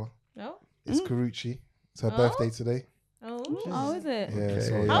week before. Oh. It's Karuchi. It's her Oh. birthday today. Oh. Oh, is it? Yeah, Okay.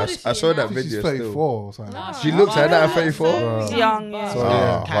 so How old is she I saw now? that I think she's video 34 still. or something. Wow. She looks like that at Oh, 34. so Young, yeah. So,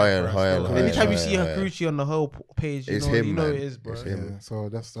 Ah, yeah. higher. Anytime you higher, see her higher. Gucci on the whole page, you It's know, him, you know man. it is, bro. It's Yeah, him. so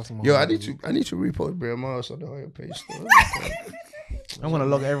that's my Yo, I highlight need of the week. to repost Bria Mars on the higher page still. I'm gonna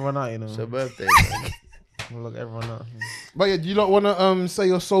log everyone out, you know. It's her birthday, man. I'm gonna log everyone out. But yeah, do you not want to say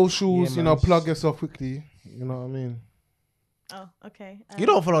your socials? Yeah, you know, man. plug yourself quickly. You know what I mean? Oh, okay. You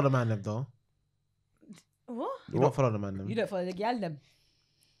don't follow the man them though. What? You don't follow the man them. You don't follow the gal them.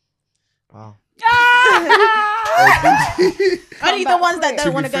 Wow. Only the ones that To don't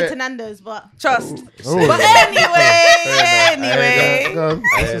be want to go fair- to Nando's, but Trust. Oh. But anyway. Go on.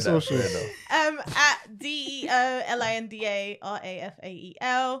 What's Yeah, your social? at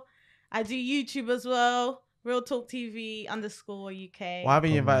DEOLINDARAFAEL. I do YouTube as well. Real Talk TV _UK. Why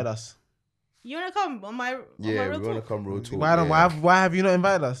haven't you invited us? You wanna come on my Yeah, Real we want to Talk? come real talk. Why have you not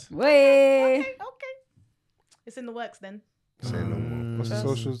invited us? Way. Okay. It's in the works then. Say no more. What's your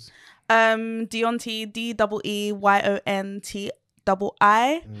socials? Deonti DEEYONTII.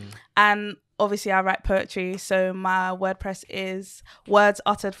 And obviously I write poetry, so my WordPress is Words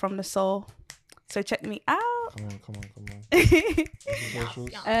Uttered from the Soul. So check me out. Come on. What's your socials?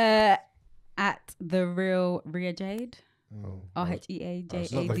 At the real Rhea Jade. Oh.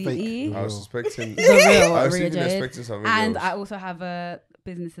 RHEAJADE. I was suspecting. The real I was Rhea even Jade. expecting something And else. I also have a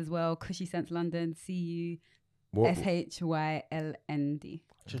business as well, Cushy Sense London, What? CUSHYLND.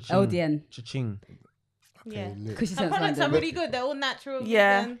 Cha-ching. LDN. Cha-ching. Yeah. lit. Cushy Her Sense products are London. really good. They're all natural.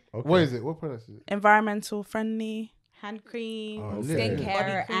 Yeah. vegan, Okay. What is it? What product is it? Environmental friendly. hand cream, Oh, lit. Skincare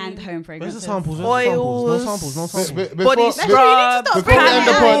Body and cream. home Where's fragrances. the samples? Oils. No samples. Body Let's scrub. really stop Before we end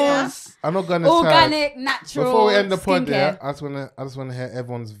the branding pod, us. I'm not gonna say. Organic, natural. Before we end the pod, skincare. I just wanna hear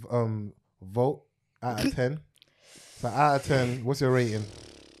everyone's vote out of 10. So out of 10, what's your rating?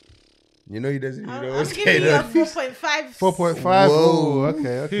 You know he doesn't even know I'm what's giving going you a on. 4.5. 4.5. Whoa. Oh,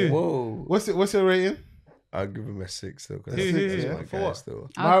 okay. Whoa. What's your rating? I'll give him a 6 though. Cause Who, that's yeah? my For guy what? still.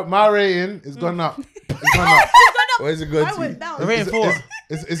 My rating is gone up. It's gone up. Where's it going I to? went down. The rating for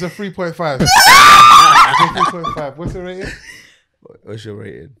It's a 3.5. It's a 3.5. What's your rating? What's your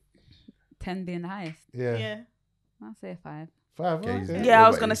rating? 10 being the highest. Yeah. Yeah. I'll say 5. 5. Okay, he's Okay. good. Yeah, I What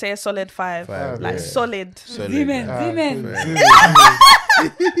was about gonna you? say a solid 5. 5, Like yeah. solid. Solid. Zoom in, Ah, zoom in. cool. Fair. Zoom in.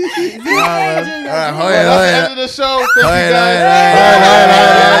 Alright, Well, hoya, that's the hoya. end of the show. Thank you Hoya, guys.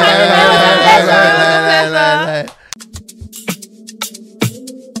 hoya, hoya.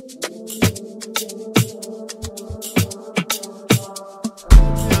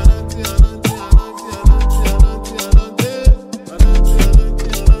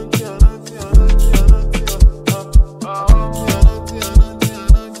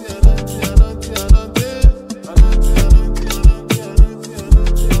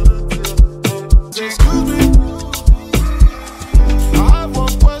 Excuse me.